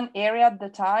do one area at the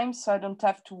time so I don't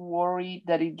have to worry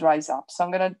that it dries up. So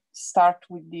I'm gonna start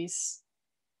with this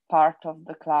part of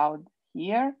the cloud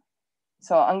here.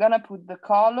 So I'm gonna put the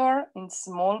color in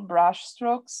small brush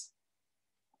strokes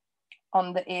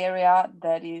on the area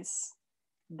that is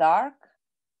dark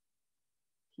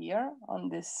here on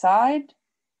this side,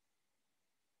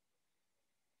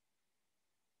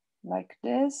 like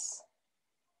this.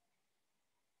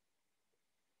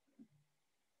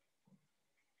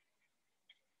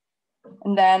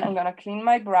 And then I'm gonna clean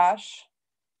my brush,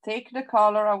 take the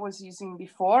color I was using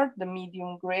before, the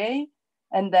medium gray,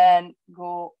 and then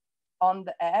go on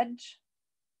the edge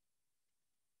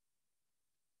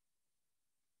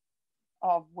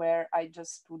of where I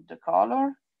just put the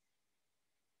color.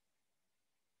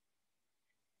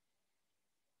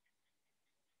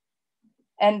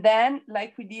 And then,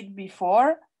 like we did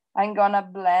before, I'm gonna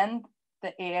blend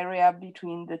the area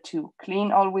between the two.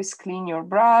 Always clean your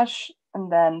brush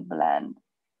and then blend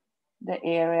the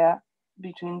area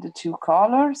between the two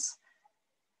colors.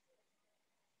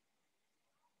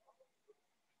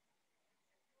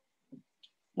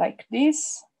 Like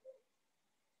this.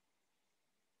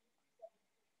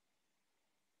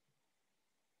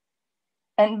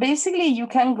 And basically you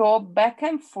can go back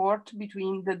and forth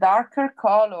between the darker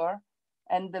color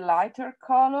and the lighter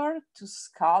color to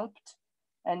sculpt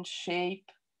and shape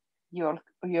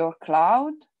your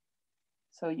cloud.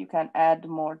 So you can add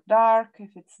more dark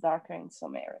if it's darker in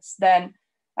some areas. Then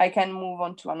I can move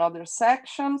on to another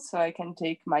section. So I can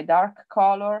take my dark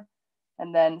color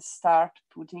and then start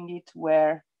putting it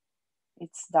where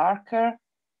it's darker.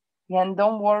 And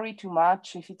don't worry too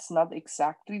much if it's not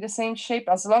exactly the same shape.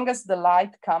 As long as the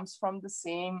light comes from the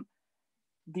same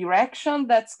direction,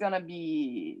 that's gonna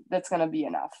be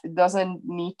enough. It doesn't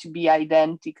need to be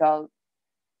identical.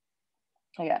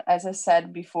 Again, as I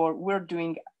said before, we're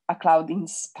doing a cloud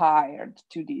inspired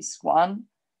to this one.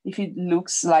 If it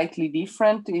looks slightly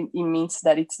different, it means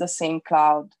that it's the same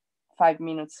cloud 5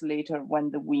 minutes later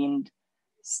when the wind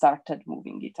started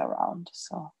moving it around.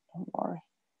 So don't worry.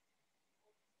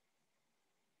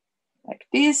 Like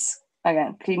this.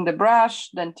 Again, clean the brush,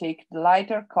 then take the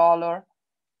lighter color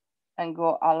and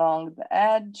go along the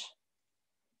edge.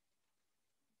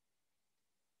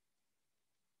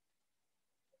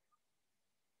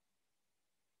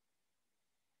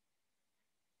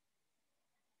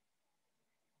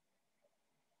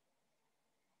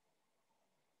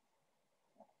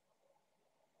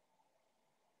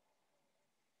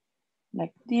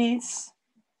 Like this,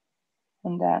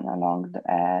 and then along the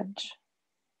edge.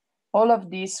 All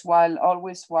of this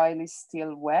always while it's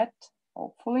still wet,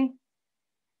 hopefully.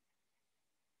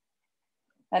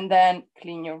 And then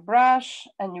clean your brush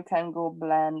and you can go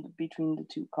blend between the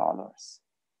two colors.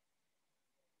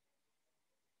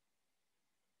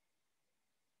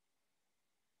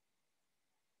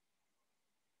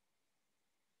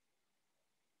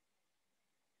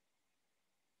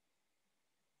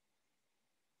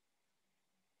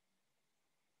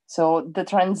 So the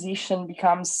transition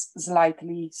becomes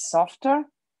slightly softer.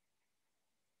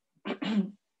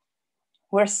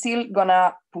 We're still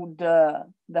gonna put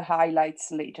the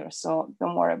highlights later, so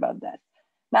don't worry about that.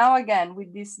 Now again,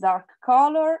 with this dark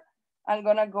color, I'm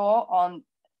gonna go on,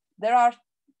 there are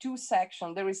two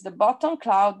sections. There is the bottom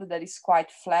cloud that is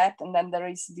quite flat, and then there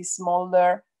is the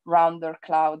smaller, rounder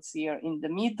clouds here in the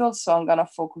middle. So I'm gonna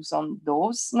focus on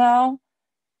those now.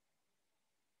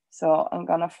 So I'm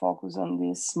gonna focus on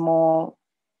these small,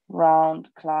 round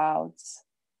clouds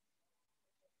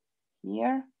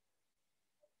here.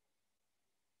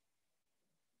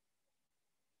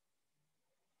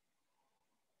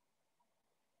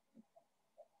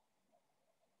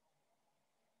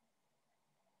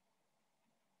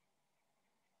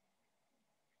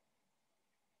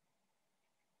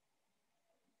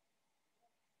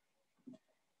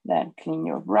 Then clean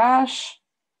your brush,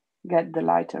 get the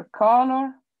lighter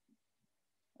color,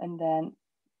 and then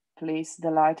place the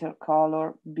lighter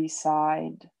color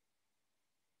beside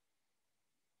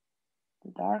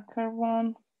the darker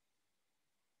one.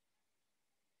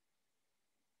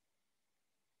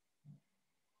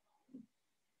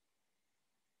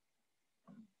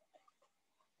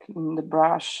 Clean the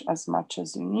brush as much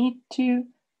as you need to.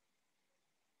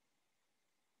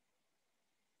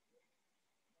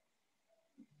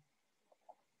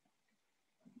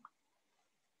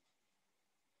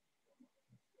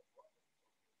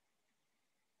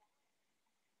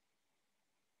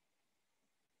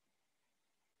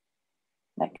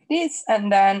 Like this,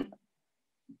 and then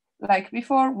like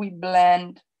before, we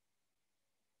blend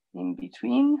in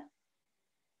between.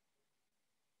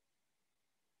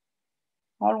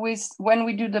 Always, when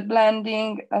we do the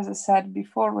blending, as I said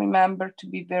before, remember to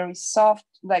be very soft,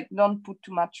 like don't put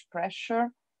too much pressure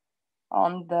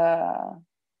on the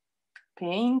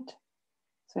paint.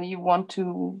 So you want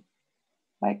to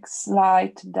like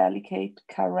slight, delicate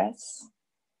caress.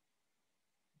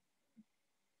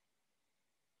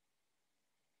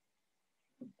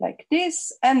 Like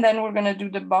this, and then we're gonna do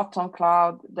the bottom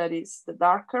cloud that is the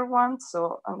darker one.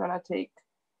 So I'm gonna take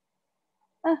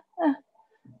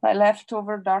my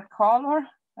leftover dark color.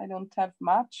 I don't have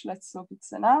much, let's hope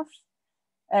it's enough.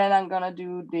 And I'm gonna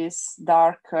do this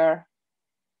darker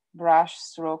brush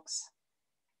strokes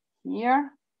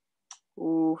here.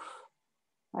 Oof,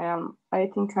 I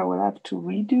think I will have to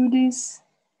redo this.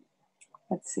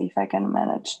 Let's see if I can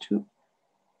manage to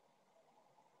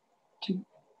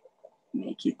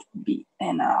make it be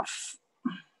enough.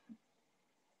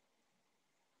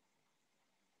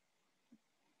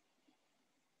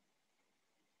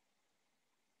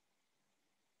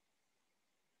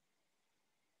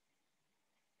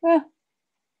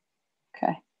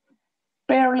 Okay,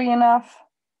 barely enough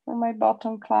for my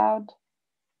bottom cloud.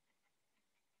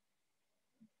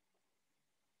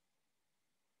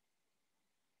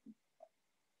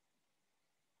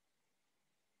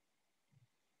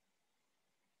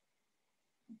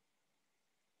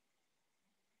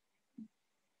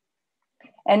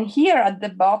 And here at the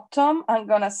bottom,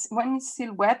 when it's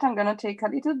still wet, I'm gonna take a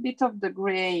little bit of the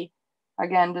gray,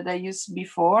 again, that I used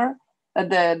before,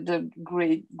 the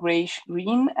grayish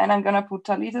green, and I'm gonna put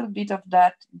a little bit of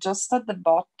that just at the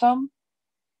bottom,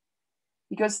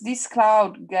 because this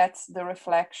cloud gets the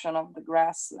reflection of the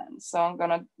grassland. So I'm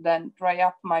gonna then dry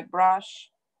up my brush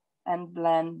and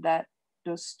blend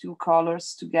those two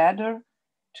colors together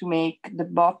to make the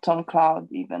bottom cloud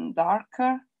even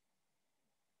darker.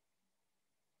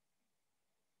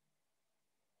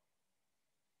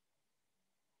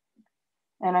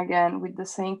 And again, with the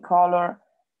same color,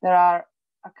 there are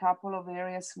a couple of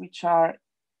areas which are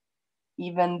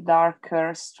even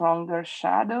darker, stronger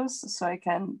shadows. So I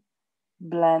can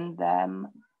blend them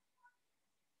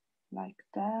like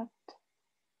that.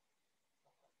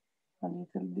 A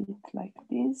little bit like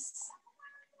this.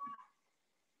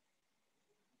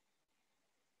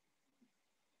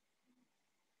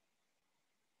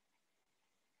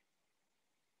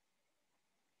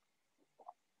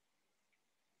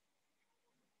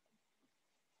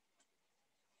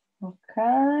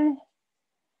 Okay,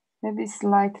 maybe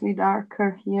slightly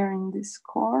darker here in this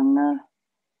corner.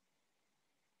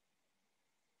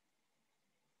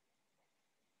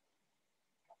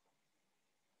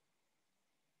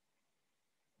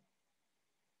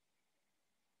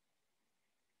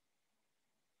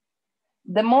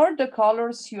 The more the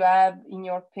colors you have in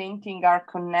your painting are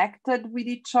connected with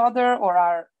each other or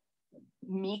are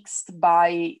mixed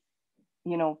by,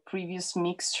 previous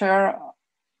mixture,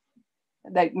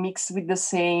 like mixed with the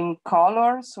same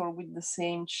colors or with the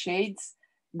same shades,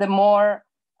 the more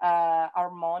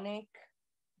harmonic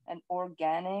and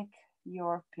organic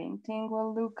your painting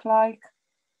will look like.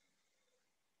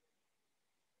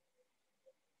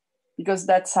 because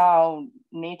that's how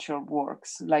nature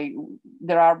works. Like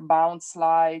there are bounce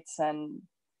lights and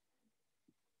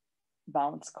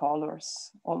bounce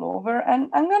colors all over. And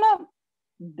I'm gonna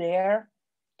dare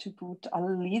to put a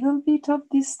little bit of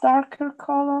this darker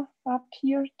color up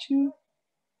here too.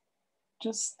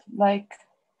 Just like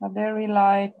a very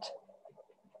light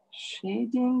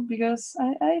shading, because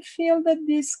I feel that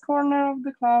this corner of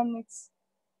the cloud needs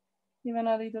even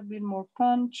a little bit more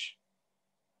punch,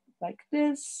 like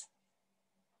this.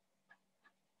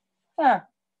 Ah,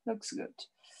 looks good.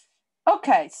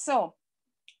 Okay, so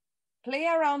play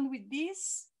around with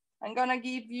this. I'm gonna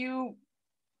give you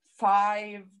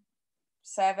 5-7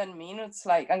 minutes.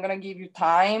 Like I'm gonna give you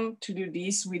time to do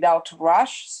this without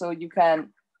rush, so you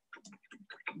can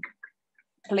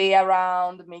play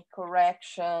around, make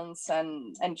corrections,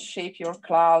 and shape your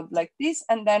cloud like this.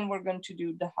 And then we're going to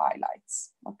do the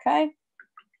highlights, okay?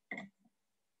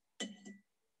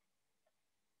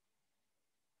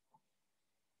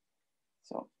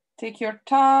 So take your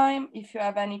time. If you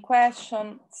have any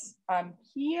questions, I'm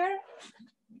here.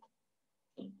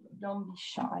 Don't be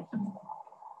shy.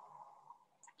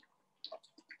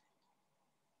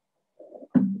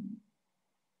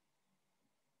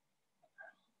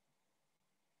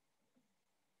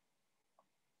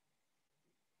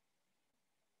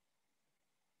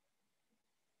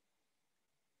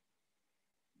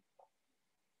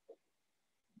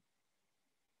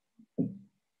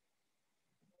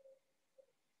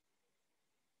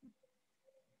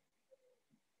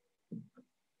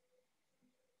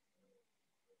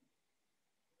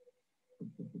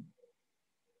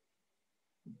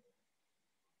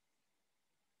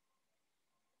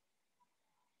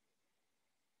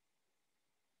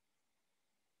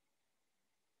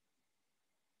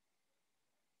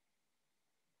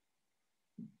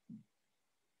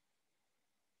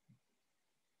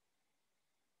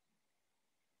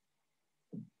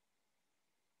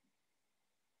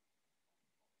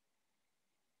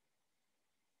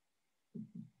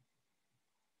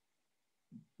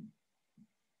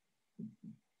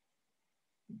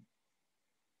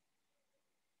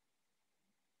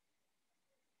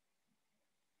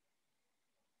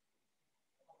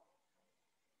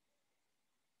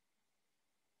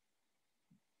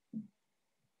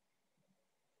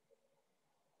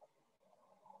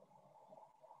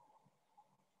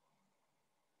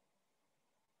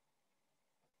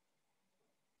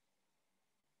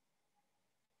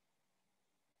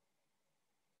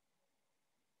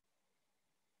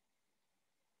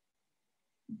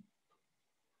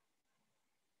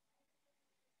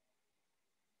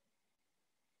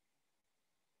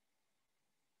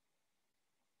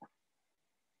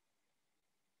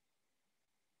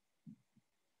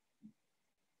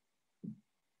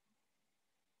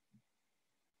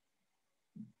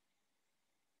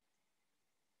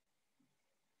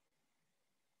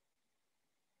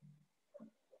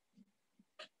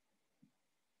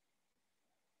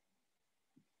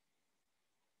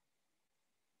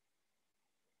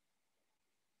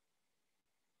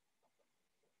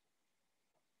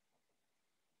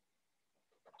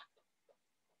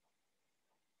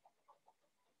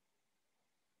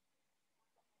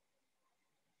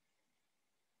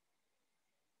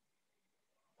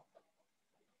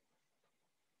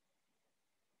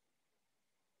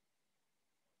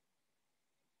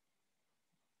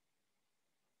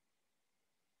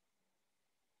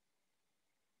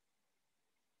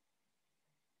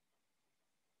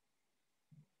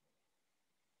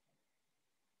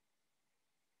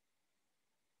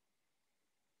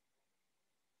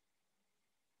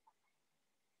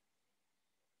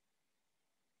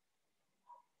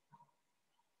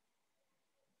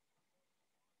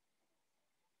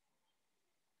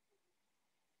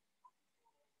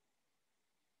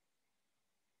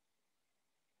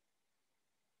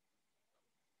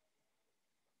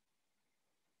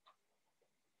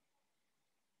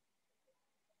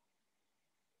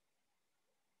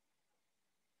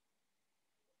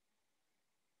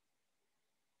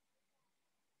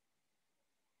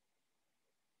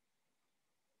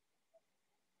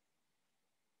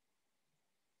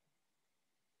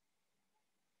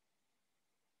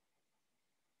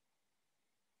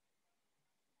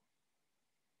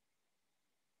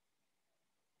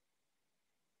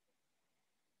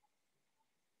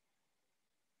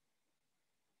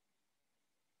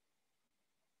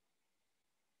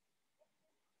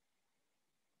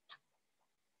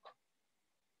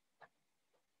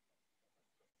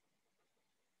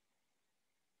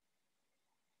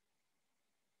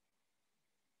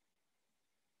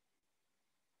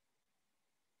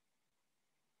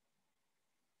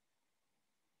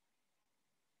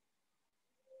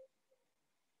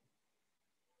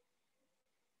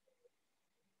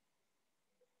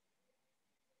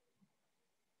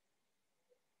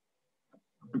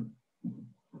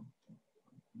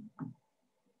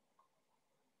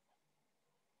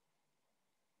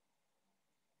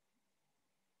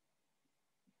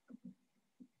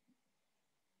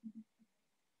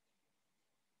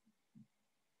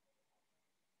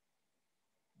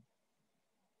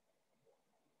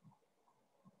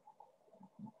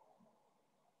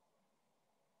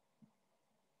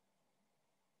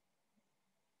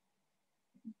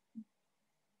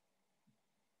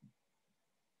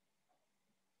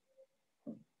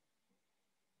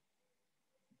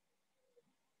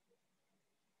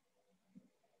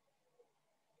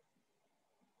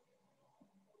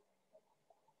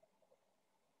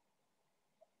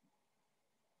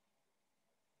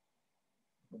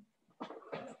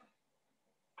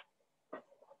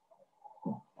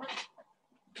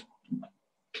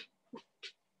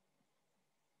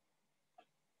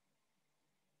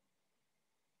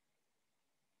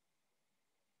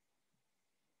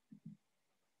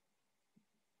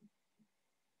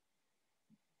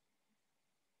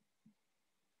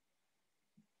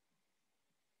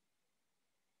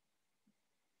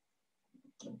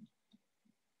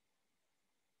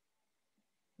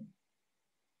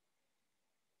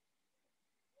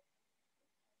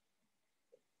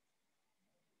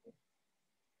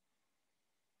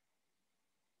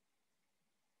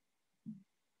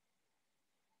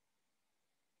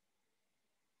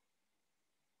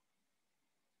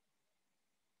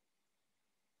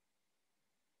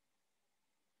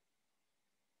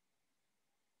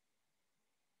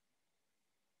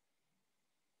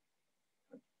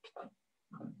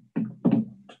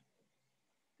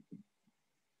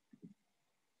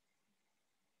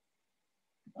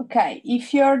 Okay,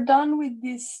 if you're done with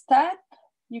this step,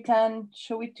 you can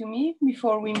show it to me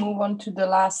before we move on to the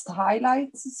last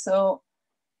highlights. So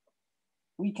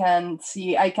we can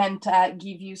see, I can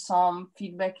give you some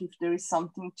feedback if there is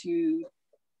something to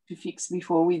fix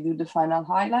before we do the final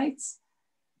highlights.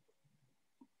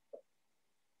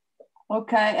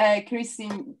 Okay,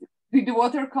 Christine, with the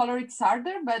watercolor, it's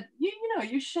harder, but you know,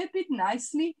 you shape it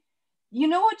nicely. You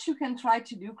know what you can try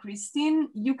to do, Christine?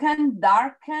 You can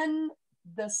darken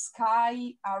the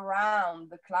sky around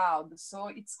the cloud, so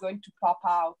it's going to pop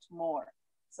out more.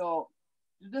 So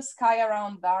do the sky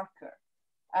around darker.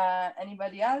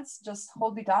 Anybody else? Just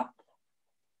hold it up.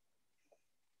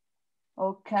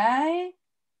 Okay,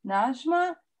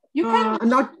 Najma, you can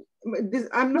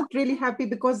I'm not really happy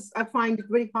because I find it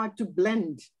very hard to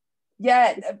blend.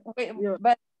 Yeah,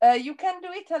 but you can do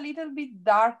it a little bit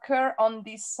darker on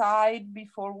this side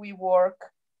before we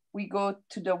go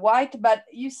to the white. But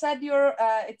you said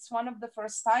it's one of the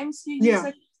first times you use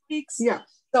acoustics. Yeah.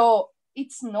 So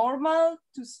it's normal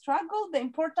to struggle. The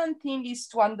important thing is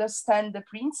to understand the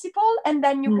principle, and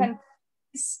then you can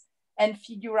and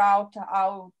figure out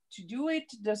how to do it.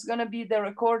 There's going to be the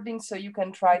recording, so you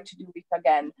can try to do it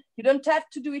again. You don't have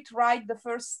to do it right the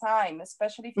first time,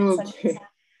 especially if it's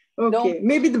okay.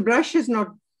 Maybe the brush is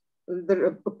not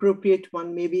the appropriate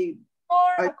one. Maybe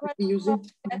or I could be using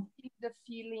the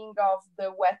feeling of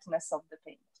the wetness of the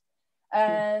paint.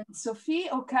 And Sophie,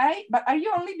 okay, but are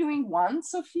you only doing one,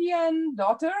 Sophie and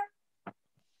daughter?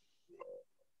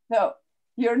 No,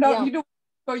 you're not. Yeah. You do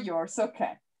for yours,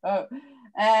 okay.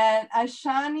 And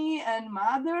Ashani and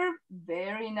mother,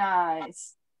 very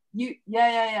nice.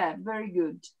 Yeah, very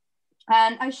good.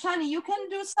 And Ashani, you can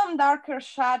do some darker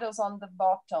shadows on the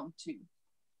bottom too.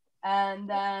 And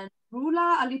then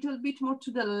Rula, a little bit more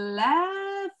to the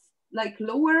left, like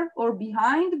lower or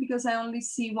behind, because I only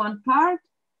see one part.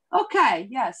 Okay,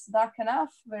 yes, dark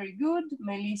enough, very good.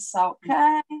 Melissa,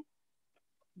 okay.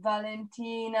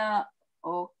 Valentina,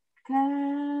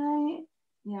 okay.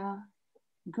 Yeah,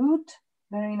 good.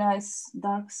 Very nice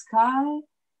dark sky.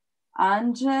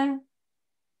 Ange,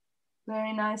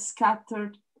 very nice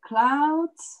scattered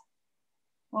clouds.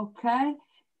 Okay.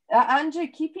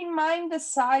 Ange, keep in mind the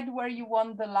side where you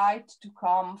want the light to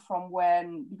come from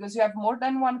because you have more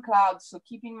than one cloud. So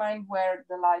keep in mind where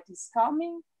the light is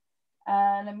coming.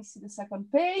 And let me see the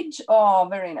second page. Oh,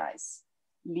 very nice.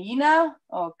 Lina,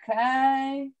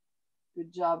 okay.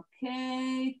 Good job,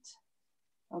 Kate.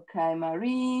 Okay,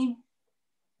 Marie.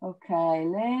 Okay,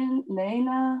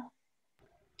 Leila.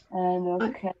 And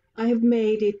okay. I have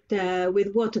made it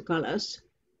with watercolors.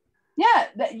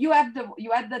 Yeah, you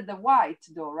added the white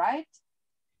though, right?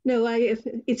 No,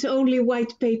 it's only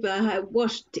white paper. I have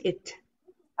washed it.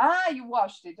 Ah, you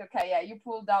washed it. Okay, yeah, you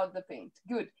pulled out the paint.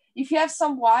 Good. If you have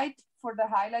some white for the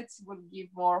highlights, it will give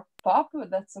more pop, but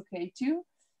that's okay too.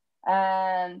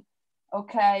 And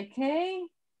okay, Kay.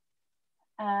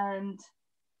 And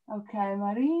okay,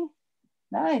 Marie.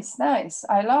 Nice.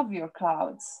 I love your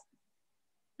clouds.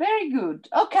 Very good.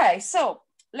 Okay, so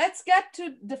let's get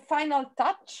to the final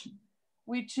touch,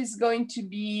 which is going to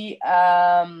be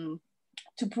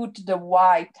to put the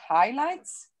white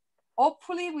highlights.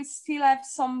 Hopefully we still have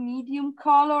some medium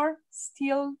color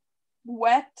still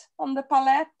wet on the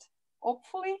palette,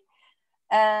 hopefully.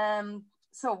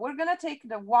 So we're gonna take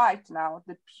the white now,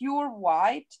 the pure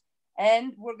white,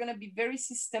 and we're gonna be very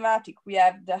systematic. We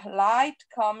have the light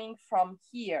coming from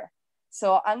here.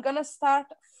 So I'm gonna start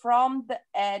from the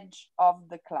edge of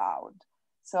the cloud.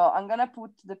 So I'm gonna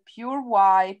put the pure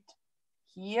white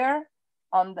here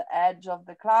on the edge of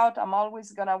the cloud. I'm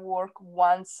always gonna work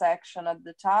one section at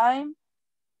the time.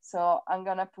 So I'm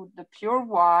gonna put the pure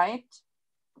white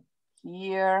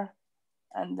here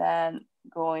and then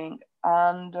going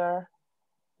under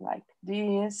like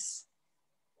this.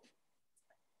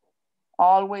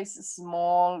 Always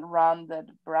small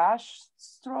rounded brush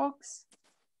strokes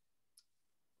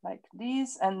like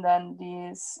this, and then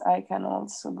this I can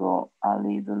also go a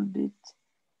little bit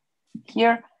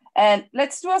here. And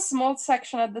let's do a small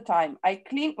section at the time. I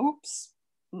clean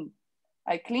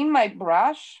my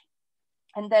brush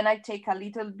And then I take a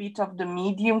little bit of the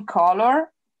medium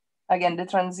color, again, the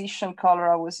transition color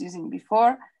I was using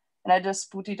before, and I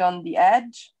just put it on the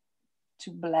edge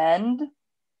to blend.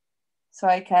 So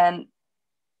I can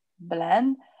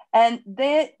blend. And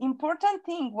the important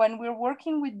thing when we're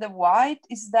working with the white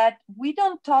is that we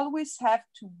don't always have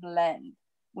to blend.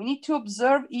 We need to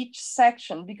observe each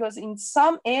section, because in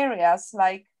some areas,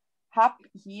 like up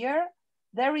here,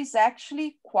 there is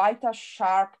actually quite a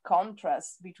sharp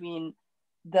contrast between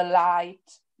the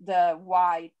light, the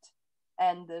white,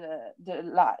 and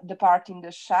the part in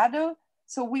the shadow.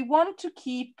 So we want to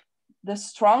keep the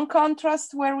strong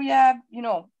contrast where we have, you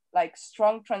know, like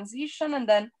strong transition, and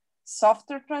then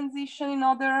softer transition in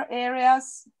other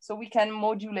areas. So we can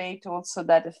modulate also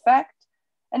that effect.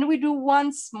 And we do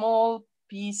one small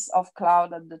piece of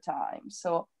cloud at the time.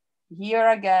 So here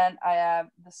again, I have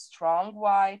the strong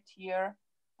white here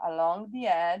along the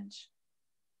edge,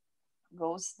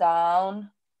 goes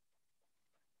down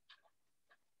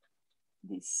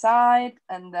this side,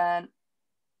 and then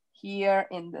here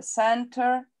in the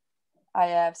center, I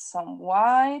have some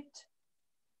white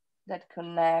that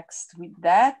connects with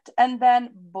that. And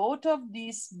then both of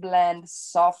these blend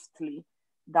softly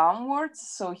downwards.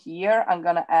 So here I'm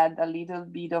gonna add a little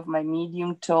bit of my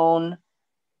medium tone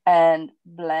and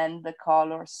blend the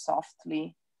color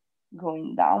softly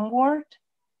going downward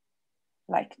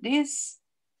like this.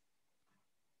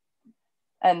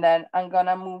 And then I'm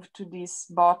gonna move to this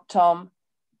bottom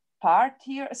part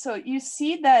here. So you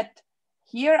see that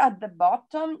here at the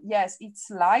bottom, yes, it's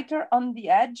lighter on the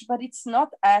edge, but it's not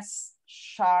as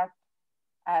sharp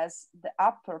as the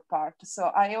upper part.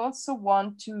 So I also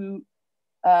want to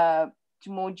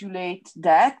modulate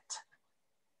that.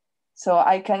 So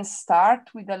I can start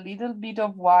with a little bit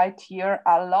of white here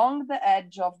along the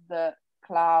edge of the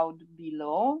cloud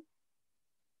below,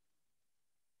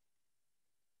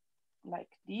 like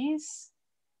this.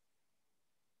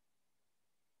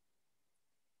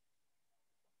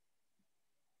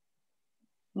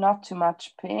 Not too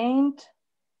much paint.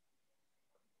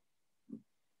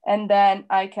 And then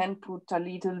I can put a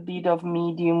little bit of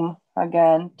medium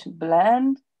again to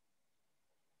blend.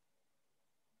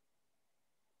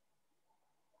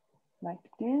 Like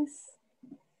this.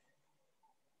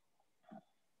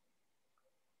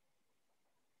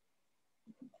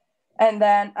 And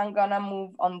then I'm gonna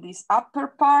move on this upper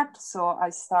part. So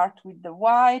I start with the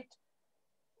white,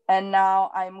 and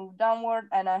now I move downward,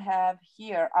 and I have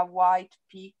here a white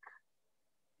peak,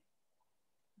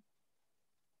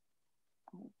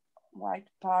 white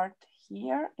part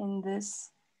here in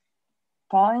this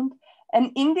point.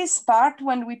 And in this part,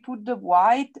 when we put the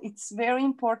white, it's very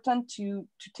important to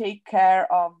take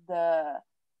care of the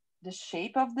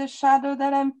shape of the shadow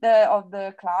that of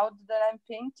the cloud that I'm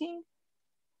painting.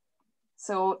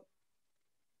 So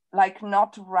like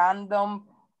not random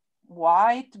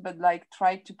white, but like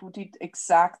try to put it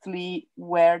exactly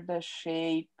where the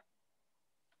shape,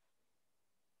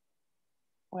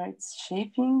 where it's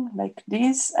shaping like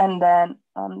this, and then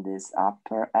on this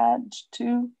upper edge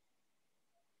too.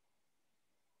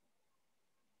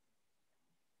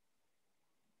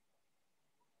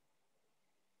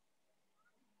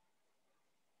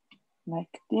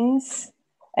 Like this.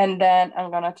 And then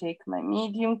I'm gonna take my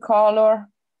medium color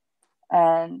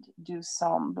and do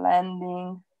some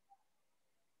blending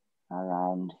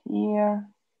around here.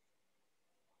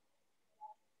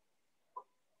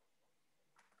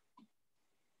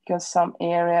 Because some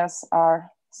areas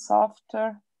are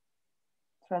softer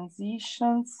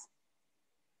transitions.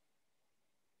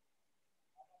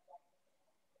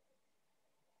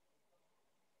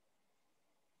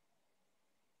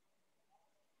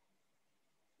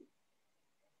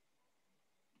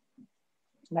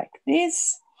 Like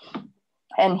this.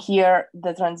 And here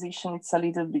the transition is a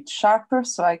little bit sharper,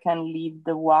 so I can leave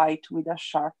the white with a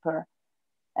sharper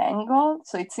angle.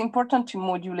 So it's important to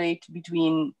modulate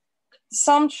between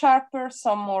some sharper,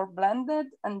 some more blended,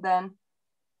 and then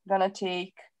gonna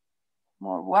take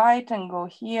more white and go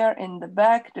here in the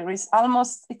back. There is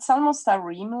almost, it's almost a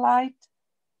rim light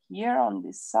here on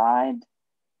this side,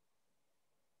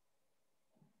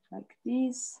 like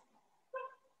this.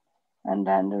 And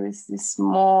then there is this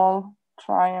small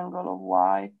triangle of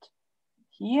white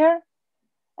here.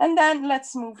 And then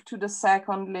let's move to the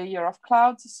second layer of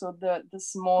clouds. So the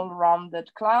small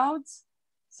rounded clouds.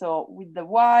 So with the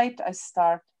white, I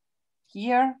start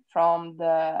here from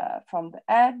the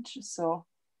edge. So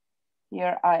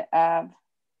here I have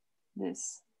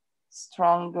this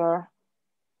stronger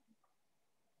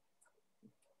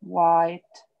white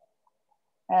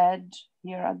edge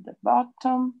here at the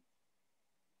bottom.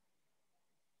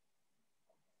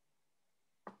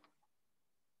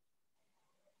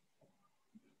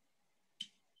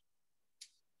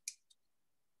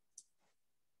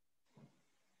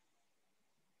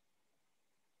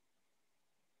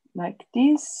 like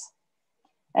this.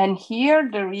 And here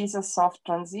there is a soft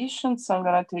transition. So I'm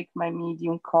gonna take my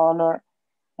medium color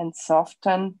and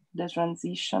soften the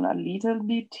transition a little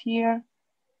bit here.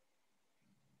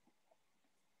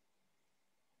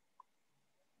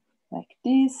 Like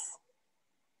this.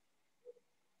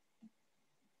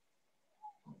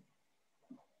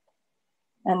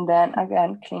 And then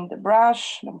again, clean the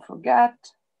brush, don't forget,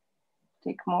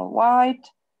 take more white.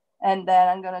 And then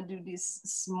I'm gonna do this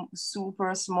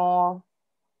super small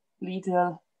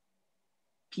little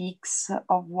peaks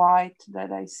of white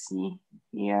that I see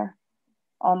here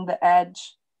on the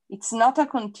edge. It's not a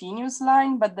continuous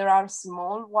line, but there are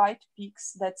small white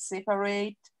peaks that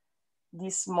separate the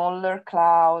smaller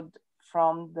cloud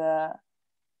from the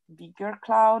bigger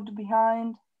cloud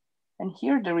behind. And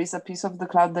here there is a piece of the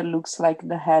cloud that looks like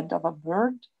the head of a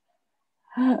bird.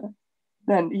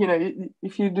 Then, you know,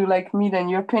 if you do like me, then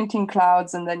you're painting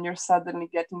clouds and then you're suddenly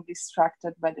getting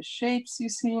distracted by the shapes you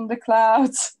see in the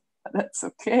clouds. That's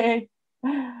okay.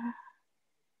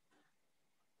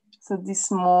 So these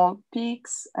small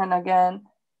peaks, and again,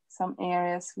 some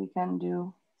areas we can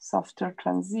do softer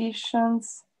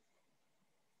transitions.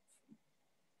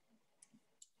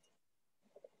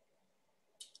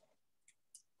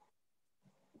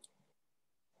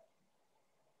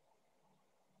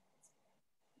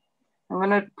 I'm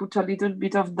gonna put a little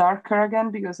bit of darker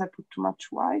again because I put too much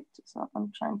white. So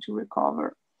I'm trying to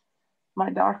recover my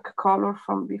dark color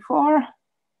from before.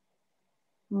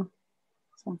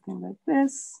 Something like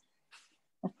this.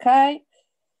 Okay.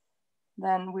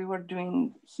 Then we were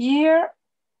doing here.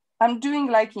 I'm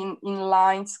doing like in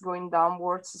lines going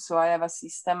downwards so I have a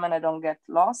system and I don't get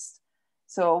lost.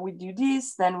 So we do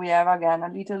this, then we have again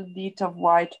a little bit of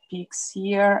white peaks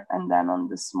here and then on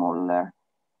the smaller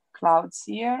clouds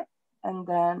here, and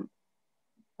then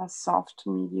a soft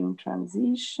medium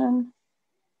transition.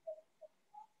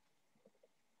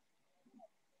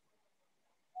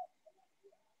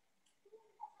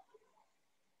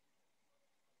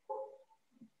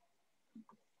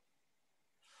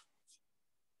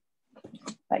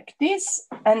 Like this.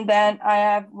 And then I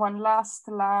have one last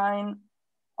line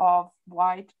of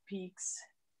white peaks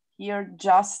here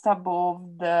just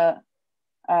above the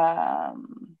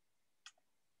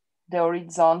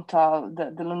horizontal,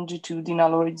 the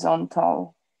longitudinal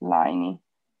horizontal lining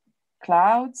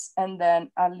clouds, and then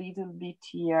a little bit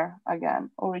here,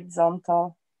 again,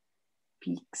 horizontal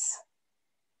peaks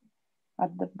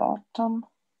at the bottom.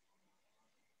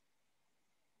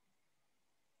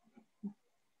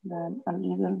 Then a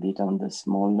little bit on the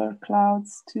smaller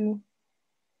clouds too.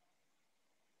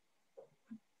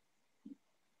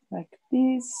 Like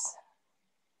this.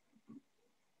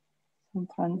 Some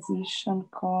transition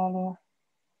color.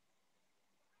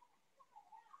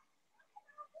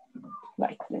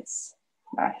 Like this,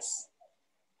 nice.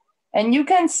 And you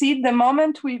can see the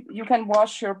moment you can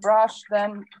wash your brush,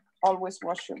 then always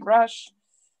wash your brush.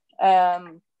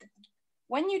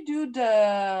 When you do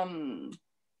the,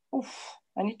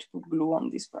 I need to put glue on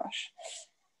this brush.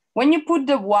 When you put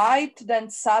the white, then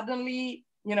suddenly,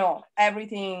 you know,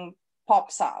 everything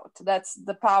pops out. That's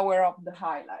the power of the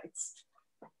highlights.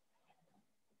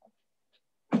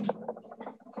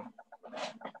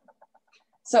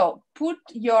 So put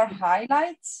your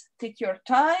highlights, take your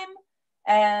time,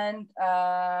 and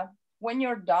when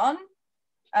you're done,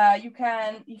 you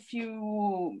can, if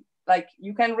you like,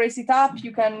 you can raise it up,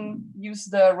 you can use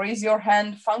the raise your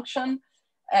hand function.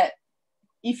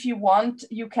 If you want,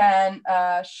 you can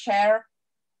share,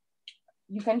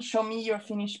 you can show me your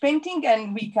finished painting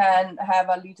and we can have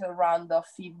a little round of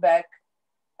feedback.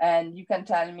 And you can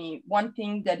tell me one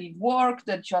thing that it worked,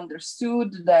 that you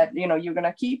understood, that you know you're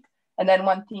gonna keep, and then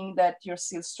one thing that you're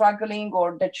still struggling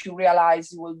or that you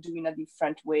realize you will do in a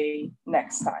different way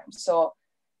next time. So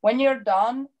when you're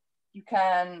done, you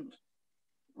can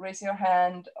raise your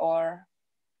hand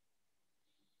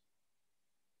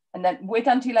and then wait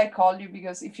until I call you,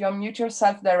 because if you unmute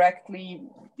yourself directly,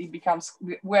 it becomes,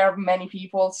 we're many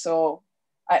people, so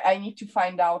I need to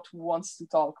find out who wants to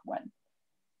talk when.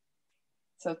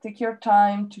 So take your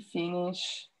time to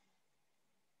finish,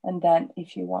 and then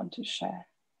if you want to share.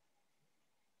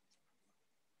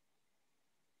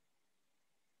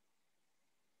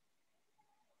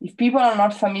 If people are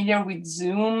not familiar with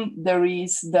Zoom, there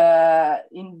is at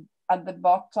the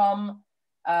bottom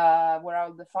where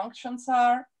all the functions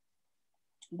are,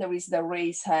 there is the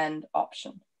raise hand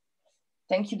option.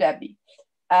 Thank you, Debbie.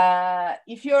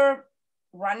 If you're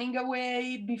running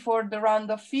away before the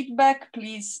round of feedback,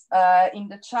 please in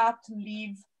the chat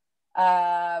leave,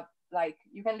 like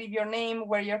you can leave your name,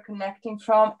 where you're connecting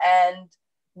from, and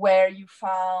where you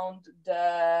found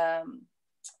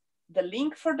the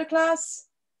link for the class.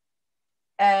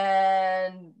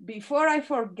 And before I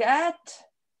forget,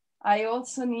 I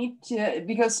also need to,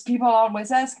 because people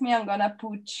always ask me, I'm gonna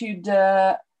put you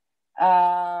the,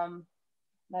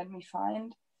 let me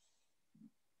find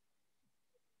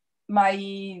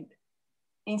my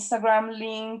Instagram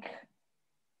link.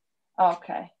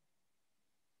 Okay,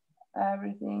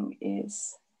 everything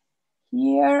is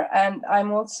here. And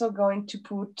I'm also going to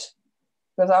put,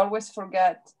 because I always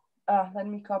forget, let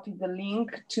me copy the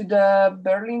link to the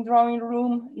Berlin drawing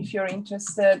room if you're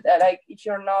interested. Like if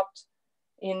you're not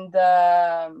in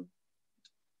the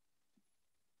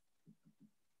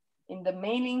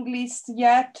mailing list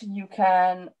yet, you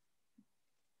can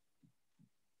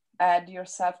add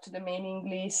yourself to the mailing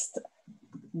list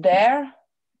there.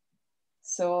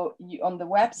 So you on the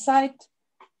website,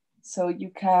 so you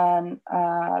can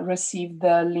receive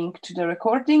the link to the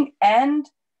recording. And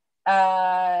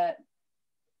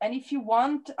if you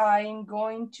want, I'm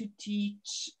going to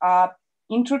teach a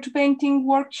intro to painting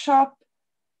workshop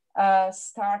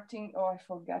starting, oh, I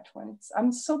forget when it's,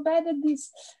 I'm so bad at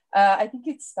this. I think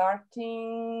it's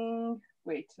starting,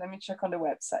 wait, let me check on the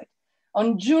website.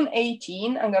 On June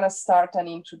 18, I'm gonna start an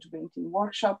intro to painting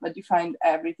workshop, but you find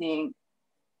everything.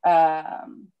 Okay,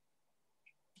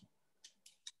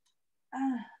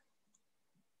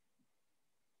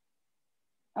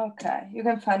 you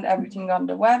can find everything on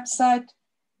the website.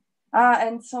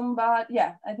 And somebody,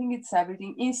 yeah, I think it's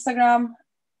everything. Instagram,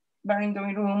 Berlin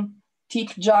Drawing Room, tip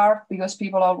jar, because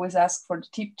people always ask for the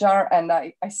tip jar, and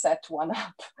I set one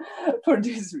up for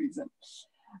this reason.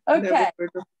 Okay.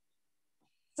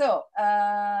 So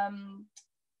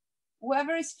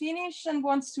whoever is finished and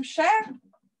wants to share,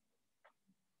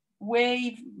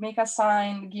 wave, make a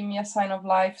sign, give me a sign of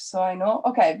life so I know.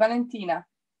 Okay, Valentina,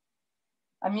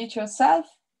 unmute yourself.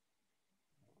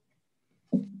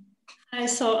 Hi,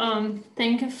 so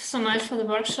thank you so much for the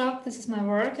workshop. This is my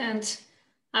work, and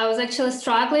I was actually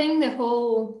struggling the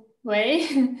whole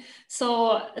way.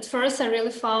 So at first I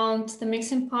really found the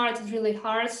mixing part is really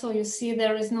hard. So you see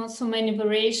there is not so many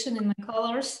variation in my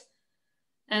colors,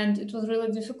 and it was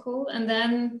really difficult. And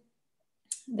then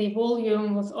the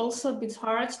volume was also a bit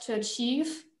hard to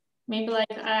achieve. Maybe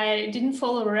like I didn't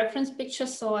follow a reference picture,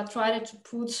 so I tried to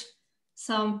put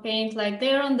some paint like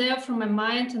there and there from my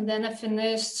mind, and then I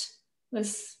finished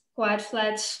with quite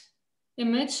flat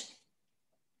image.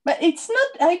 But it's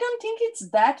not, I don't think it's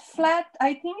that flat.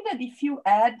 I think that if you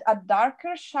add a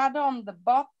darker shadow on the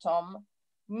bottom,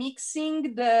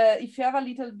 mixing if you have a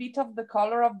little bit of the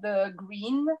color of the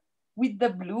green with the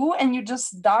blue and you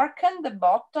just darken the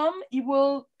bottom, it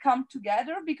will come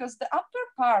together because the upper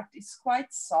part is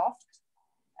quite soft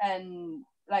and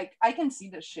like I can see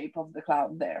the shape of the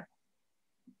cloud there.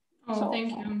 Oh, so,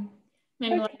 thank you.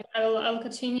 Maybe okay. Like I'll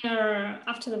continue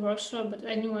after the workshop, but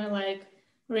anyway, like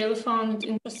really found it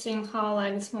interesting how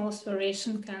like the smallest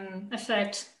variation can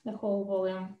affect the whole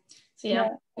volume. So yeah.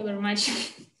 Thank you very much.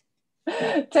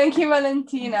 Thank you,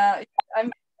 Valentina.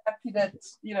 I'm happy that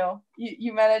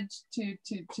you managed to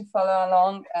follow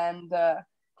along, and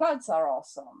clouds are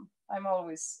awesome. I'm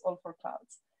always all for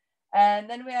clouds. And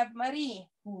then we have Marie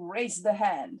who raised the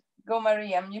hand. Go,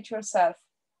 Marie, unmute yourself.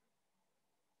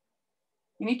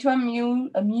 You need to unmute.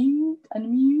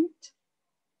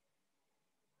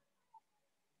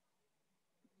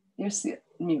 You're still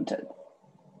muted.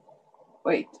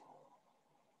 Wait.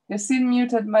 You're still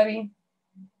muted, Marie.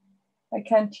 I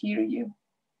can't hear you.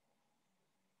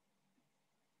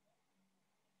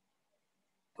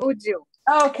 Audio.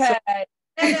 Okay.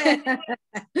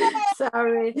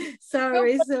 Sorry.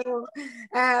 So,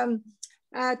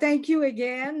 thank you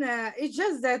again. It's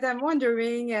just that I'm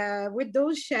wondering with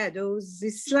those shadows,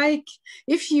 it's like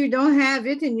if you don't have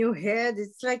it in your head,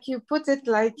 it's like you put it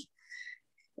like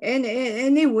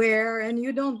anywhere and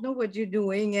you don't know what you're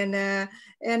doing.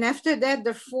 And after that,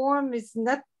 the form is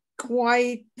not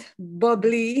quite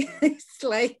bubbly. It's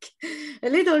like a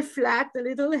little flat, a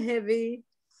little heavy.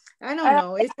 I don't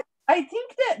know. I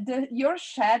think that your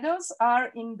shadows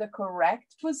are in the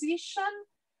correct position.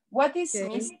 What is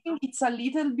missing, it's a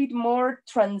little bit more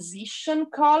transition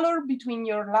color between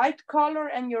your light color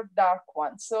and your dark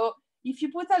one. So if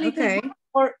you put a little bit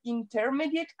more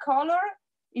intermediate color,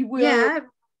 it will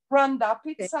round up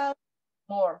itself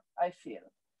more, I feel.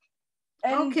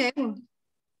 And,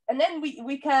 and then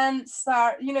we can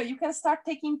start, you can start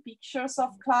taking pictures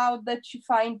of cloud that you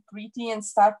find pretty and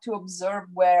start to observe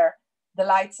where the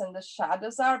lights and the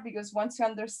shadows are, because once you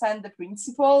understand the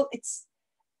principle,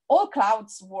 all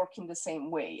clouds work in the same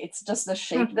way. It's just the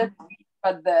shape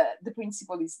but the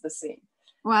principle is the same.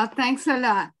 Well, thanks a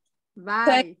lot. Bye.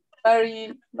 Thanks,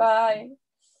 Marie. Bye.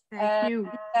 Thank you.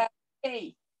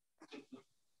 Hey.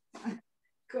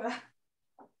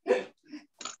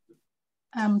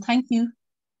 Thank you.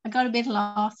 I got a bit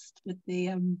lost with the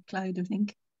cloud, I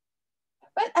think.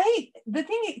 But the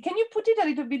thing, can you put it a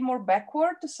little bit more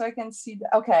backward so I can see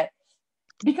the, okay.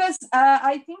 Because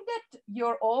I think that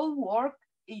your old work,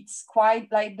 it's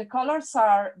quite like the colors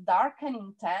are dark and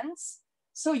intense.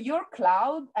 So your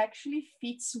cloud actually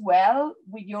fits well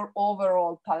with your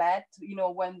overall palette, you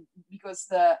know, because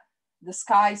the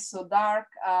sky is so dark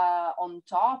on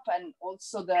top, and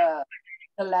also the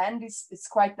land is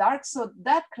quite dark. So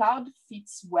that cloud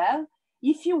fits well.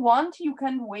 If you want, you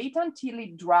can wait until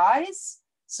it dries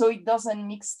so it doesn't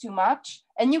mix too much.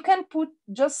 And you can put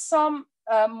just some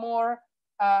more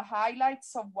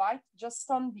highlights of white just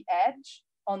on the edge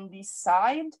on this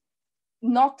side,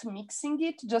 not mixing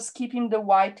it, just keeping the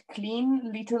white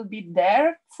clean little bit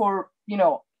there for, you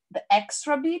know, the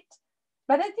extra bit.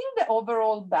 But I think the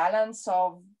overall balance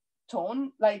of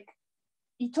tone, like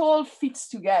it all fits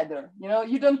together. You know,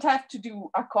 you don't have to do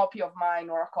a copy of mine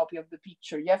or a copy of the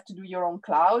picture. You have to do your own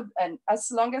cloud. And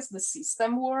as long as the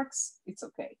system works, it's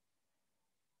okay.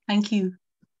 Thank you.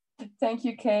 Thank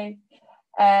you, Kay.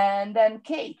 And then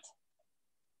Kate.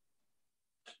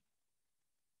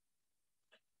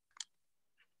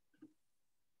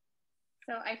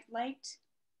 So I liked,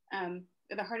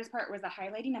 the hardest part was the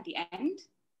highlighting at the end.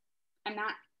 I'm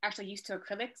not actually used to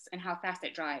acrylics and how fast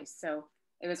it dries. So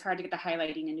it was hard to get the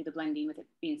highlighting and do the blending with it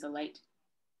being so light.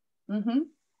 Mm-hmm.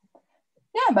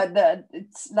 Yeah, but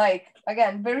it's like,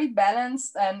 again, very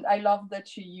balanced. And I love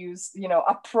that you used, you know,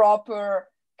 a proper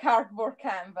cardboard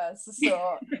canvas.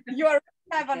 So you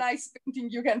have a nice painting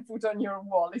you can put on your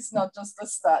wall. It's not just a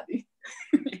study.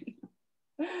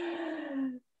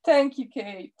 Thank you,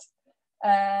 Kate.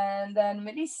 And then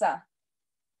Melissa.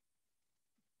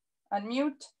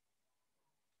 Unmute.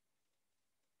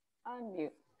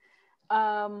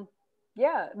 Unmute.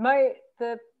 Yeah,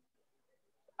 the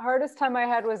hardest time I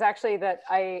had was actually that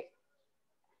I'm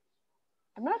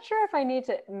not sure if I need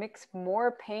to mix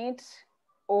more paint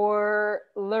or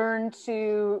learn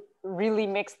to really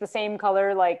mix the same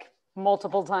color like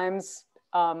multiple times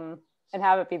and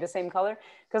have it be the same color.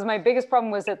 Because my biggest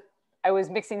problem was that I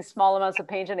was mixing small amounts of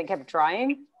paint and it kept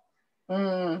drying.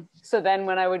 So then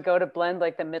when I would go to blend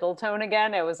like the middle tone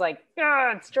again, it was like,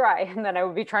 ah, it's dry. And then I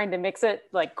would be trying to mix it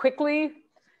like quickly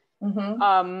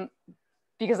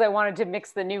because I wanted to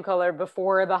mix the new color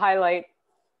before the highlight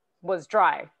was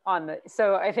dry on the,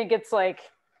 so I think it's like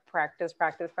practice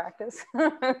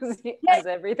as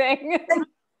everything.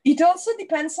 It also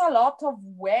depends a lot of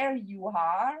where you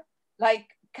are, like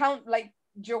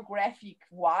geographic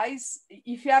wise.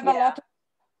 If you have a lot of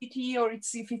humidity, or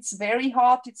if it's very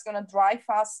hot, it's gonna dry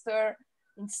faster.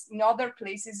 In other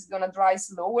places, it's gonna dry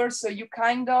slower. So you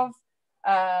kind of,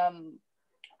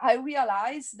 I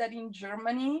realized that in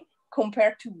Germany,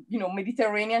 compared to, you know,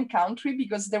 Mediterranean country,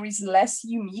 because there is less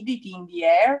humidity in the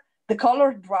air, the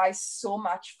color dries so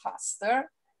much faster.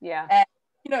 Yeah. And,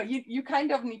 you know, you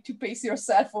kind of need to pace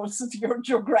yourself also to your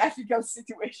geographical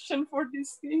situation for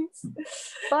these things.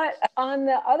 But on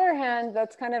the other hand,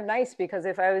 that's kind of nice, because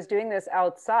if I was doing this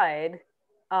outside,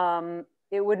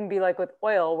 it wouldn't be like with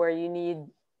oil where you need,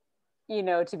 you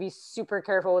know, to be super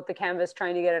careful with the canvas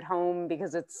trying to get it home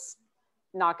because it's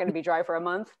not going to be dry for a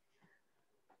month.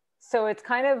 So it's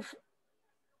kind of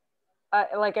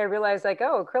like I realized like,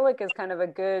 oh, acrylic is kind of a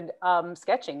good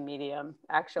sketching medium,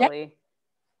 actually. Yeah.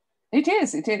 It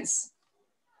is.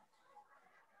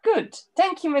 Good.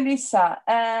 Thank you, Melissa.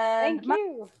 And thank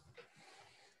you.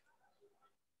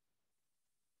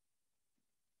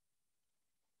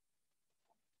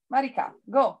 Marika,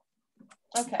 go.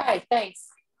 Okay. Hi, thanks.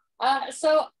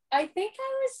 So I think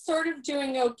I was sort of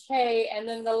doing okay. And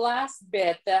then the last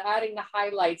bit, adding the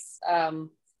highlights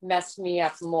messed me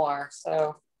up more.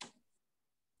 So,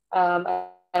 and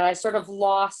I sort of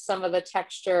lost some of the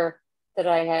texture that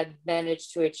I had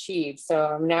managed to achieve.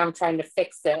 So now I'm trying to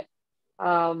fix it.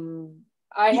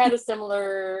 I had a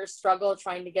similar struggle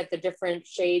trying to get the different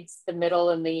shades, the middle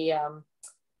and the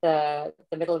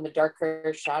middle and the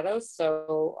darker shadows.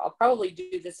 So I'll probably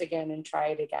do this again and try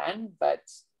it again, but.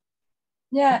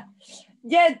 Yeah,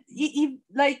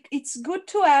 like it's good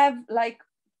to have like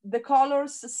the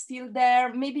colors still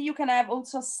there. Maybe you can have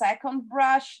also a second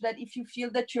brush that if you feel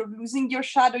that you're losing your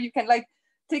shadow, you can like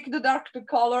take the darker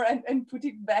color and put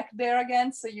it back there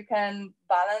again so you can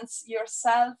balance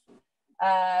yourself.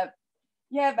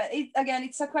 Yeah, but again,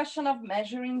 it's a question of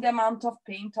measuring the amount of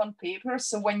paint on paper.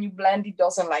 So when you blend, it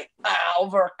doesn't like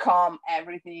overcome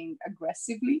everything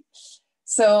aggressively.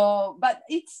 So, but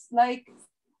it's like,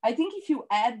 I think if you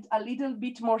add a little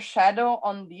bit more shadow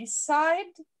on this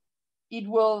side, it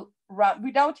will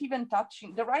without even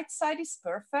touching. The right side is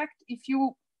perfect. If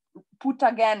you put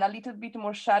again a little bit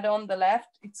more shadow on the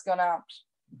left, it's gonna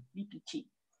be peachy.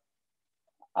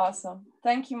 Awesome.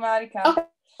 Thank you, Marika.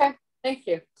 Okay, thank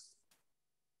you.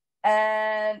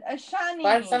 And Ashani.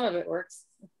 Glad some of it works.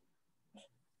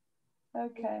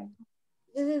 Okay.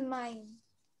 This is mine.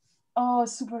 Oh,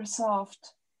 super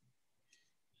soft.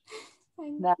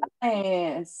 Thank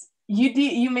Nice.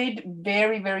 You made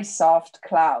very, very soft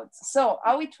clouds. So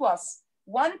how it was,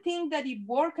 one thing that it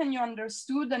worked and you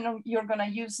understood and you're gonna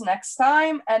use next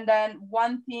time, and then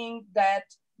one thing that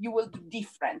you will do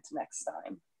different next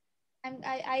time. And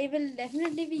I will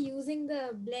definitely be using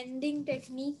the blending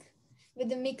technique with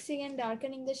the mixing and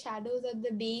darkening the shadows at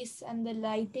the base and the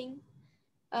lighting.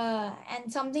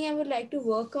 And something I would like to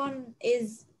work on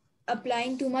is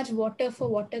applying too much water for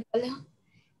watercolor.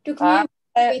 Took me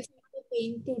the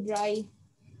paint to dry.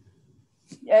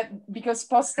 Yeah, because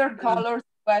poster colors,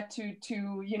 but to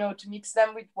mix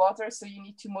them with water, so you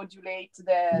need to modulate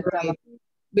the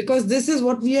because this is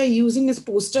what we are using is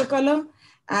poster color,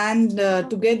 and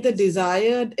to get the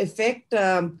desired effect,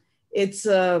 it's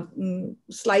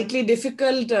slightly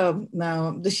difficult.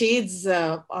 Now the shades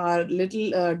are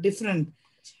little different.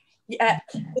 Yeah.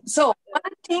 So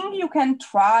one thing you can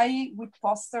try with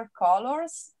poster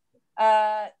colors,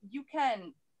 you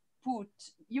can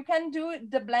do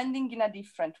the blending in a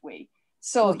different way.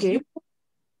 So you put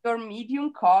your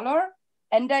medium color,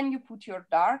 and then you put your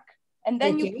dark, and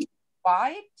then you put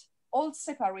white, all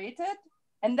separated,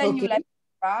 and then you let it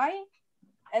dry,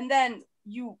 and then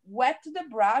you wet the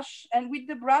brush, and with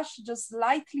the brush just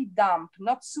lightly damp,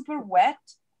 not super wet.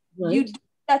 You do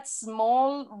that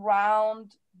small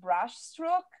round brush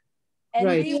stroke, and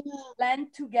they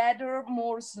blend together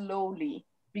more slowly,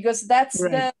 because that's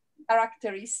the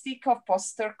characteristic of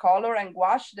poster color and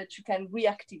gouache, that you can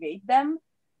reactivate them.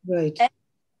 And,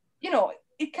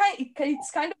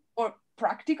 it's kind of more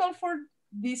practical for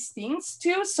these things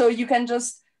too. So you can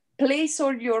just place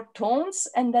all your tones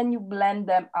and then you blend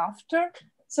them after.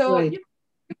 So you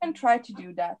can try to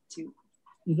do that too.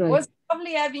 It was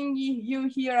lovely having you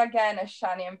here again,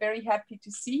 Ashani. I'm very happy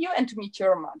to see you and to meet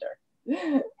your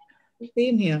mother.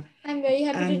 Same here. I'm very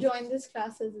happy to join this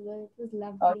class as well. It was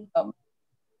lovely. Awesome.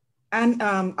 And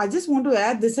I just want to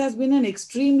add, this has been an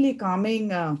extremely calming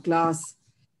class.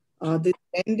 The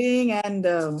blending and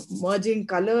merging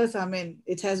colors, I mean,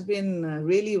 it has been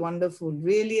really wonderful,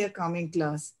 really a calming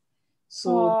class.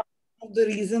 So one of the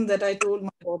reason that I told my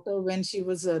daughter when she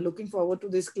was looking forward to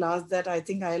this class, that I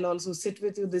think I'll also sit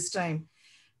with you this time.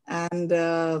 And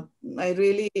I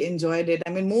really enjoyed it.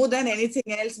 I mean, more than anything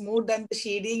else, more than the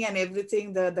shading and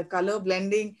everything, the color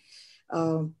blending,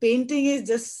 painting is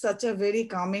just such a very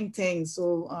calming thing.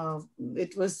 So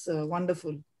it was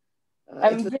wonderful.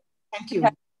 Thank you.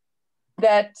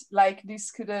 That like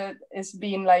this could have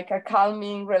been like a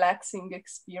calming, relaxing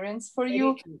experience for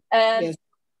you. And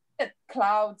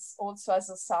clouds also as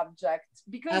a subject,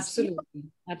 because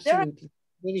absolutely.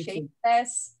 Very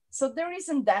shapeless, so there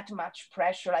isn't that much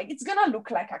pressure. Like it's gonna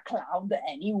look like a cloud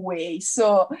anyway.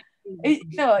 So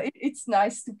it's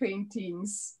nice to paint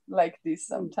things like this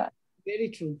sometimes. Very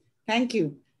true. Thank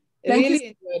you.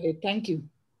 Really enjoyed it. Thank you.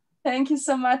 Thank you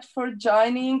so much for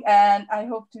joining, and I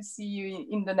hope to see you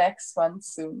in the next one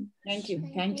soon. Thank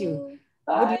you. Thank you.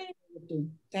 Bye.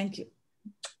 Thank you.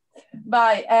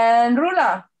 Bye. And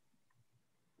Rula.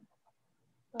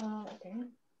 Okay.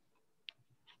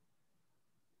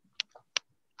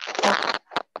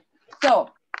 So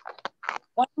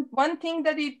one thing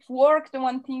that it worked, and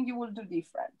one thing you will do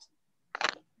different.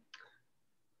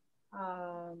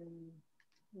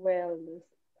 Well,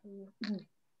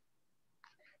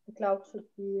 the cloud should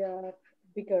be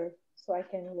bigger so I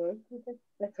can work with it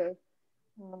better.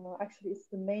 Actually, it's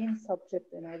the main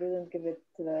subject and I didn't give it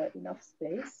enough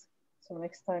space. So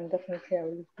next time, definitely I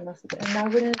will must.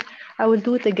 And I will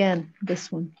do it again,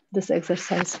 this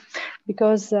exercise,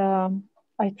 because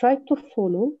I tried to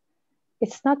follow.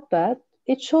 It's not bad.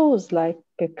 It shows like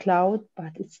a cloud,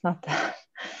 but it's not,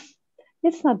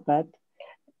 it's not bad.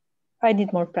 I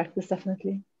need more practice,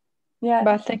 definitely. Yeah.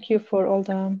 But thank you for all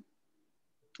the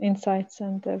insights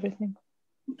and everything.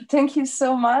 Thank you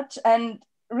so much. And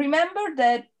remember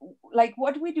that like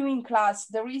what we do in class,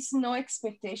 there is no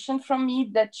expectation from me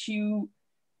that you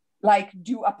like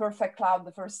do a perfect cloud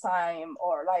the first time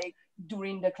or like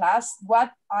during the class.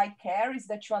 What I care is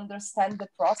that you understand the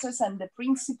process and the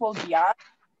principle behind,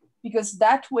 because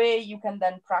that way you can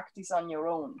then practice on your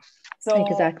own. So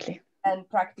exactly. And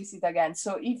practice it again.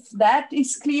 So if that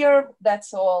is clear,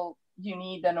 that's all you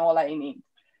need and all I need.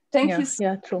 Thank you.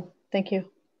 Yeah, true. Thank you.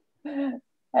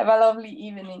 Have a lovely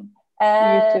evening.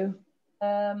 And you too.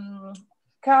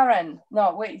 Karen,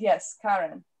 no, wait, yes,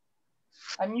 Karen.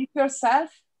 Unmute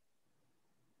yourself.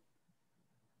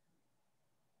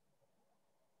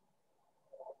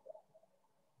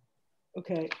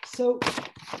 Okay, so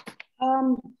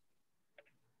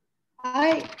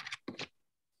I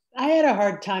had a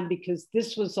hard time because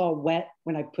this was all wet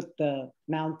when I put the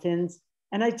mountains,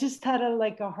 and I just had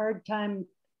a hard time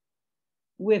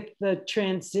with the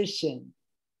transition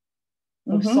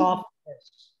of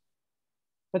softness.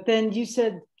 But then you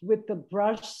said with the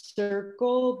brush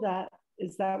circle,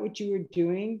 is that what you were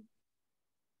doing?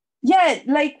 Yeah,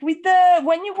 like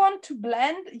when you want to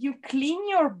blend, you clean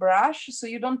your brush so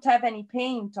you don't have any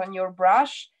paint on your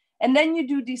brush. And then you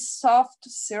do this soft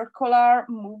circular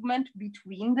movement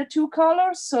between the two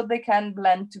colors so they can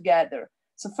blend together.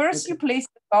 So first you place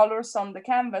the colors on the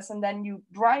canvas and then you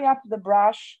dry up the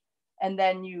brush and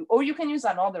then or you can use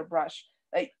another brush.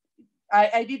 Like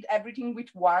I did everything with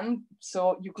one,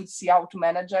 so you could see how to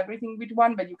manage everything with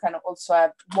one, but you can also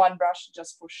have one brush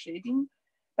just for shading.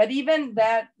 But even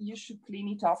that, you should clean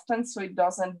it often so it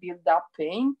doesn't build up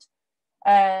paint.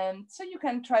 And so you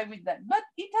can try with that. But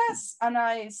it has a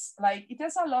nice, it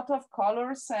has a lot of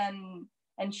colors and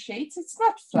shades. It's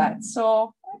not flat.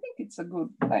 So I think it's a good,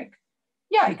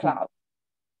 cloud.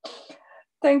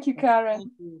 Thank you,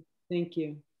 Karen. Thank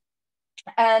you.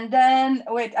 And then,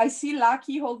 wait, I see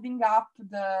Lucky holding up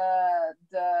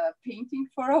the painting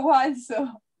for a while. So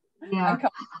yeah,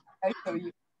 I saw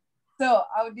you. So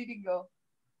how did it go?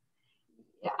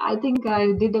 I think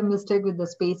I did a mistake with the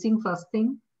spacing first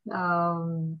thing.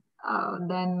 Then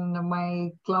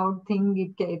my cloud thing,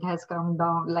 it has come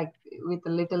down with a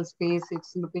little space.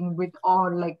 It's looking a bit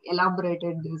odd,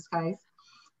 elaborated skies.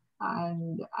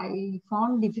 And I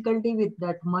found difficulty with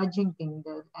that merging thing,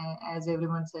 as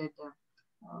everyone said.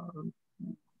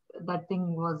 That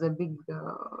thing was a big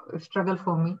struggle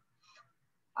for me.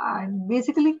 And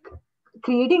basically,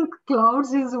 creating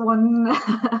clouds is one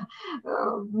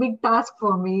big task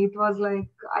for me. It was I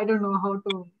don't know how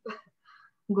to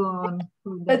go on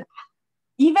with that. But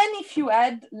even if you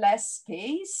add less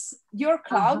space, your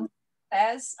cloud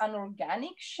has an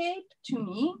organic shape to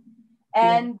me.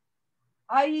 And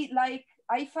I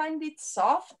find it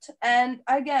soft. And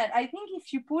again, I think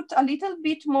if you put a little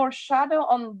bit more shadow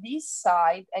on this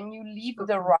side and you leave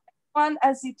the right one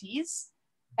as it is,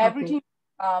 everything will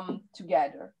come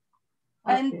together.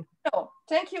 And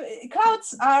thank you.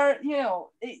 Clouds are,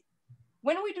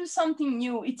 when we do something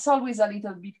new, it's always a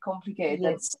little bit complicated.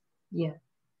 Yes. Yeah.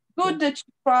 Good that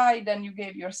you tried and you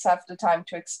gave yourself the time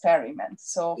to experiment.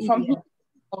 So from here,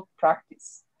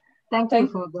 practice. Thank you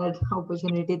for that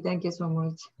opportunity. Thank you so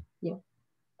much. Yeah.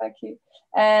 Thank you.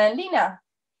 And Lina.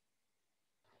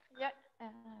 Yeah.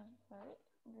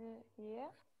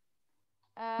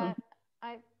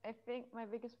 I think my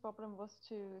biggest problem was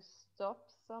to stop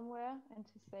somewhere and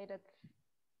to say that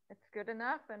it's good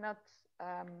enough and not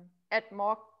add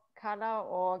more color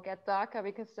or get darker,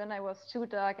 because then I was too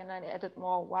dark and I added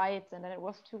more whites and then it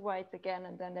was too white again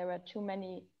and then there were too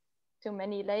many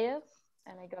layers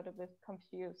and I got a bit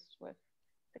confused with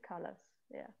the colors,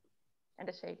 and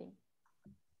the shading.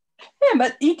 Yeah,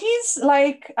 but it is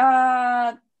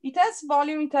it has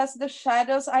volume, it has the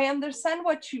shadows. I understand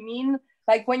what you mean.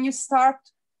 Like when you start,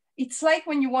 it's like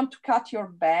when you want to cut your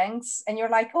bangs and you're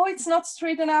like, oh, it's not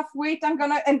straight enough. Wait,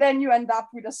 and then you end up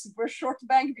with a super short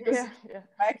bang because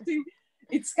acting.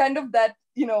 It's kind of that,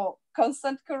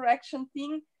 constant correction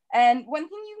thing. And one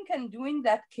thing you can do in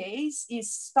that case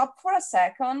is stop for a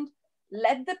second,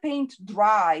 let the paint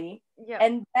dry,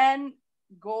 and then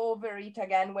go over it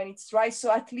again when it's dry.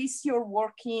 So at least you're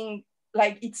working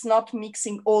it's not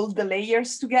mixing all the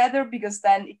layers together, because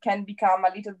then it can become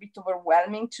a little bit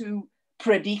overwhelming to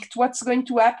predict what's going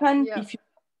to happen if you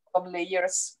have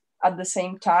layers at the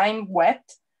same time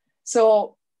wet.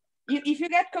 So if you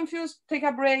get confused, take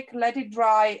a break, let it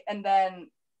dry, and then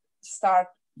start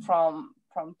from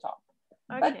top.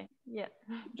 Okay.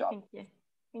 Thank you.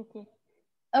 Thank you.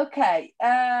 Okay.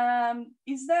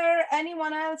 Is there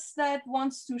anyone else that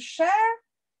wants to share?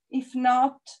 If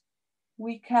not,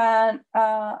 we can,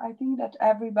 I think that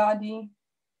everybody,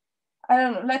 I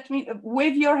don't know, let me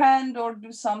wave your hand or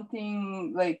do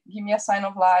something, give me a sign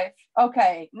of life.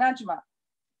 Okay, Najma,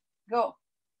 go.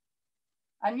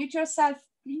 Unmute yourself,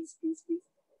 please. Okay.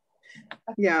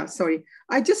 Yeah, sorry.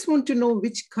 I just want to know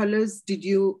which colors did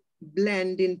you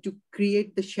blend in to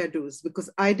create the shadows,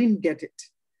 because I didn't get it.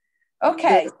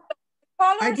 Okay.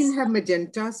 I didn't have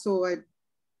magenta, so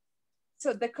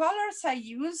the colors I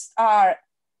used are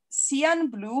cyan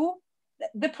blue,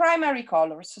 the primary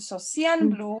colors. So cyan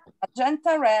blue,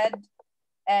 magenta red,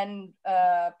 and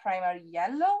primary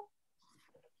yellow.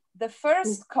 the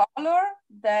first color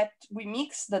that we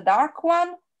mixed, the dark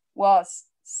one, was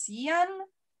cyan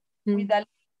with a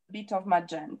bit of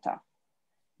magenta.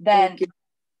 Then the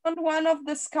second one of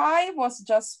the sky was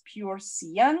just pure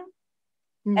cyan.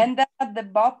 And then at the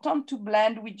bottom to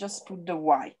blend, we just put the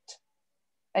white.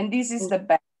 And this is the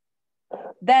back.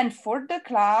 Then for the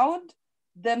cloud,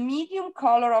 the medium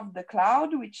color of the cloud,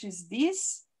 which is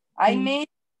this, I made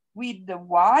with the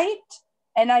white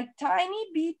and a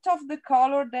tiny bit of the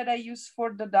color that I use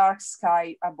for the dark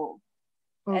sky above.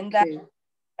 And that's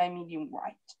my medium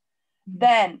white.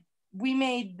 Then we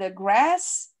made the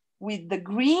grass with the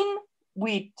green,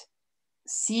 with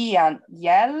cyan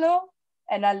yellow,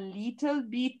 and a little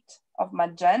bit of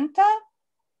magenta.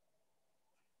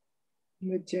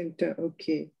 Magenta,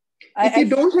 okay. If you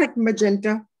don't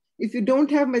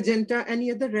have magenta,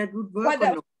 any other red would work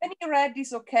or no? Any red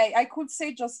is okay. I could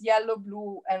say just yellow,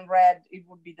 blue, and red. It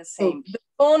would be the same. The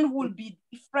tone will be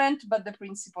different, but the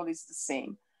principle is the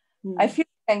same. I feel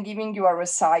like I'm giving you a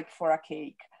recipe for a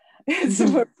cake.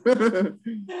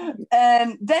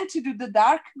 And then to do the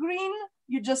dark green,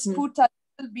 you just put a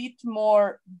little bit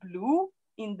more blue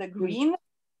in the green,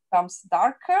 becomes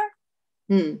darker.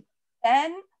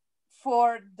 Then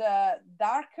for the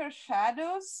darker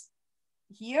shadows,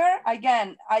 here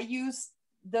again, I use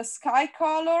the sky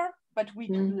color, but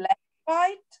with less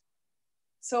white.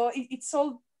 So it's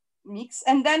all mixed.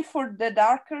 And then for the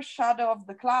darker shadow of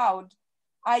the cloud,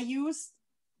 I use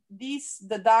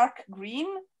the dark green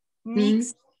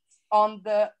mixed on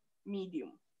the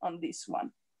medium on this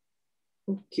one.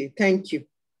 Okay, thank you.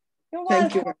 You're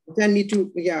Thank welcome. you. I need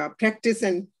to practice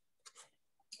and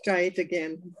try it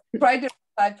again. Try the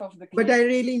type of the clay. But I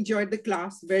really enjoyed the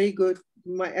class. Very good.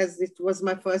 As it was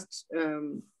my first,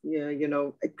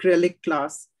 acrylic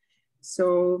class.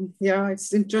 So yeah,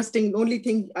 it's interesting. The only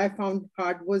thing I found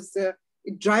hard was it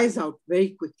dries out very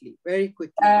quickly,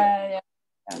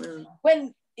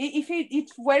 When if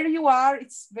it's where you are,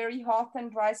 it's very hot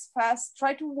and dries fast.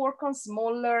 Try to work on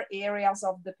smaller areas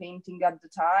of the painting at the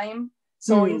time.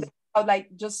 So in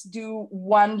just do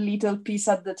one little piece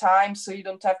at the time, so you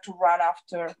don't have to run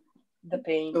after the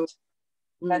paint.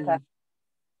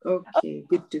 Okay,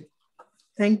 good.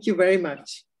 Thank you very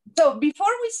much. So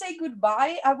before we say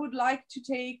goodbye, I would like to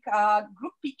take a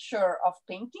group picture of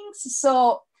paintings.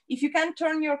 So if you can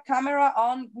turn your camera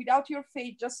on without your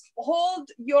face, just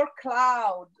hold your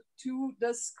cloud to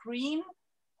the screen.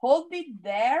 Hold it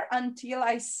there until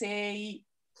I say,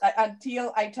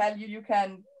 until I tell you you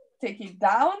can take it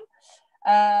down.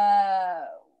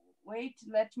 Wait,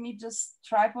 let me just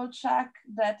triple check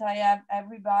that I have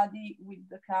everybody with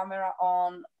the camera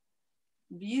on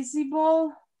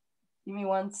visible. Give me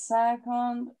 1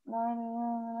 second.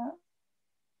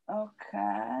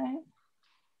 Okay.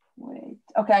 Wait.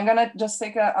 Okay, I'm gonna just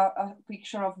take a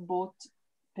picture of both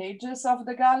pages of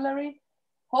the gallery.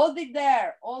 Hold it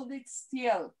there, hold it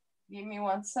still. Give me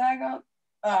 1 second.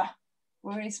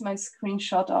 Where is my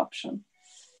screenshot option?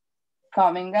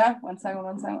 Coming, 1 second,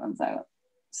 1 second, 1 second.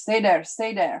 Stay there,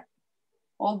 stay there.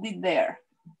 Hold it there.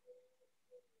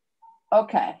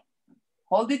 Okay,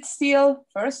 hold it still,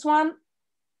 first one.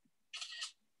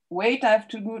 Wait, I have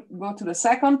to go to the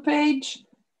second page.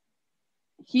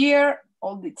 Here,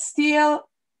 hold it still.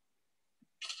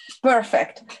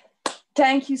 Perfect.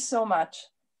 Thank you so much.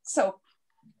 So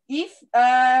if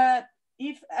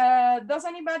does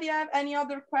anybody have any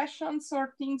other questions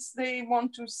or things they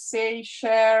want to say,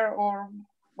 share, or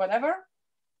whatever?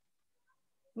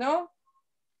 No?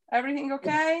 Everything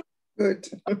okay? Good.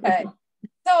 Okay.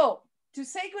 So to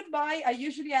say goodbye, I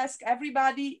usually ask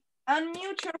everybody,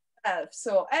 unmute yourself.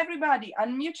 So everybody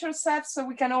unmute yourself so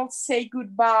we can all say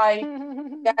goodbye.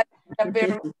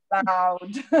 Very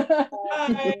loud.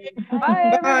 Bye.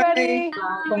 Bye, everybody.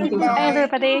 Bye,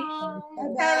 everybody.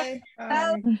 Bye.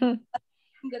 Bye.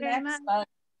 The next one.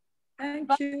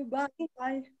 Thank you. Bye.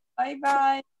 Bye. Bye.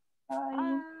 Bye.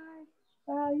 Bye.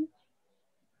 Bye.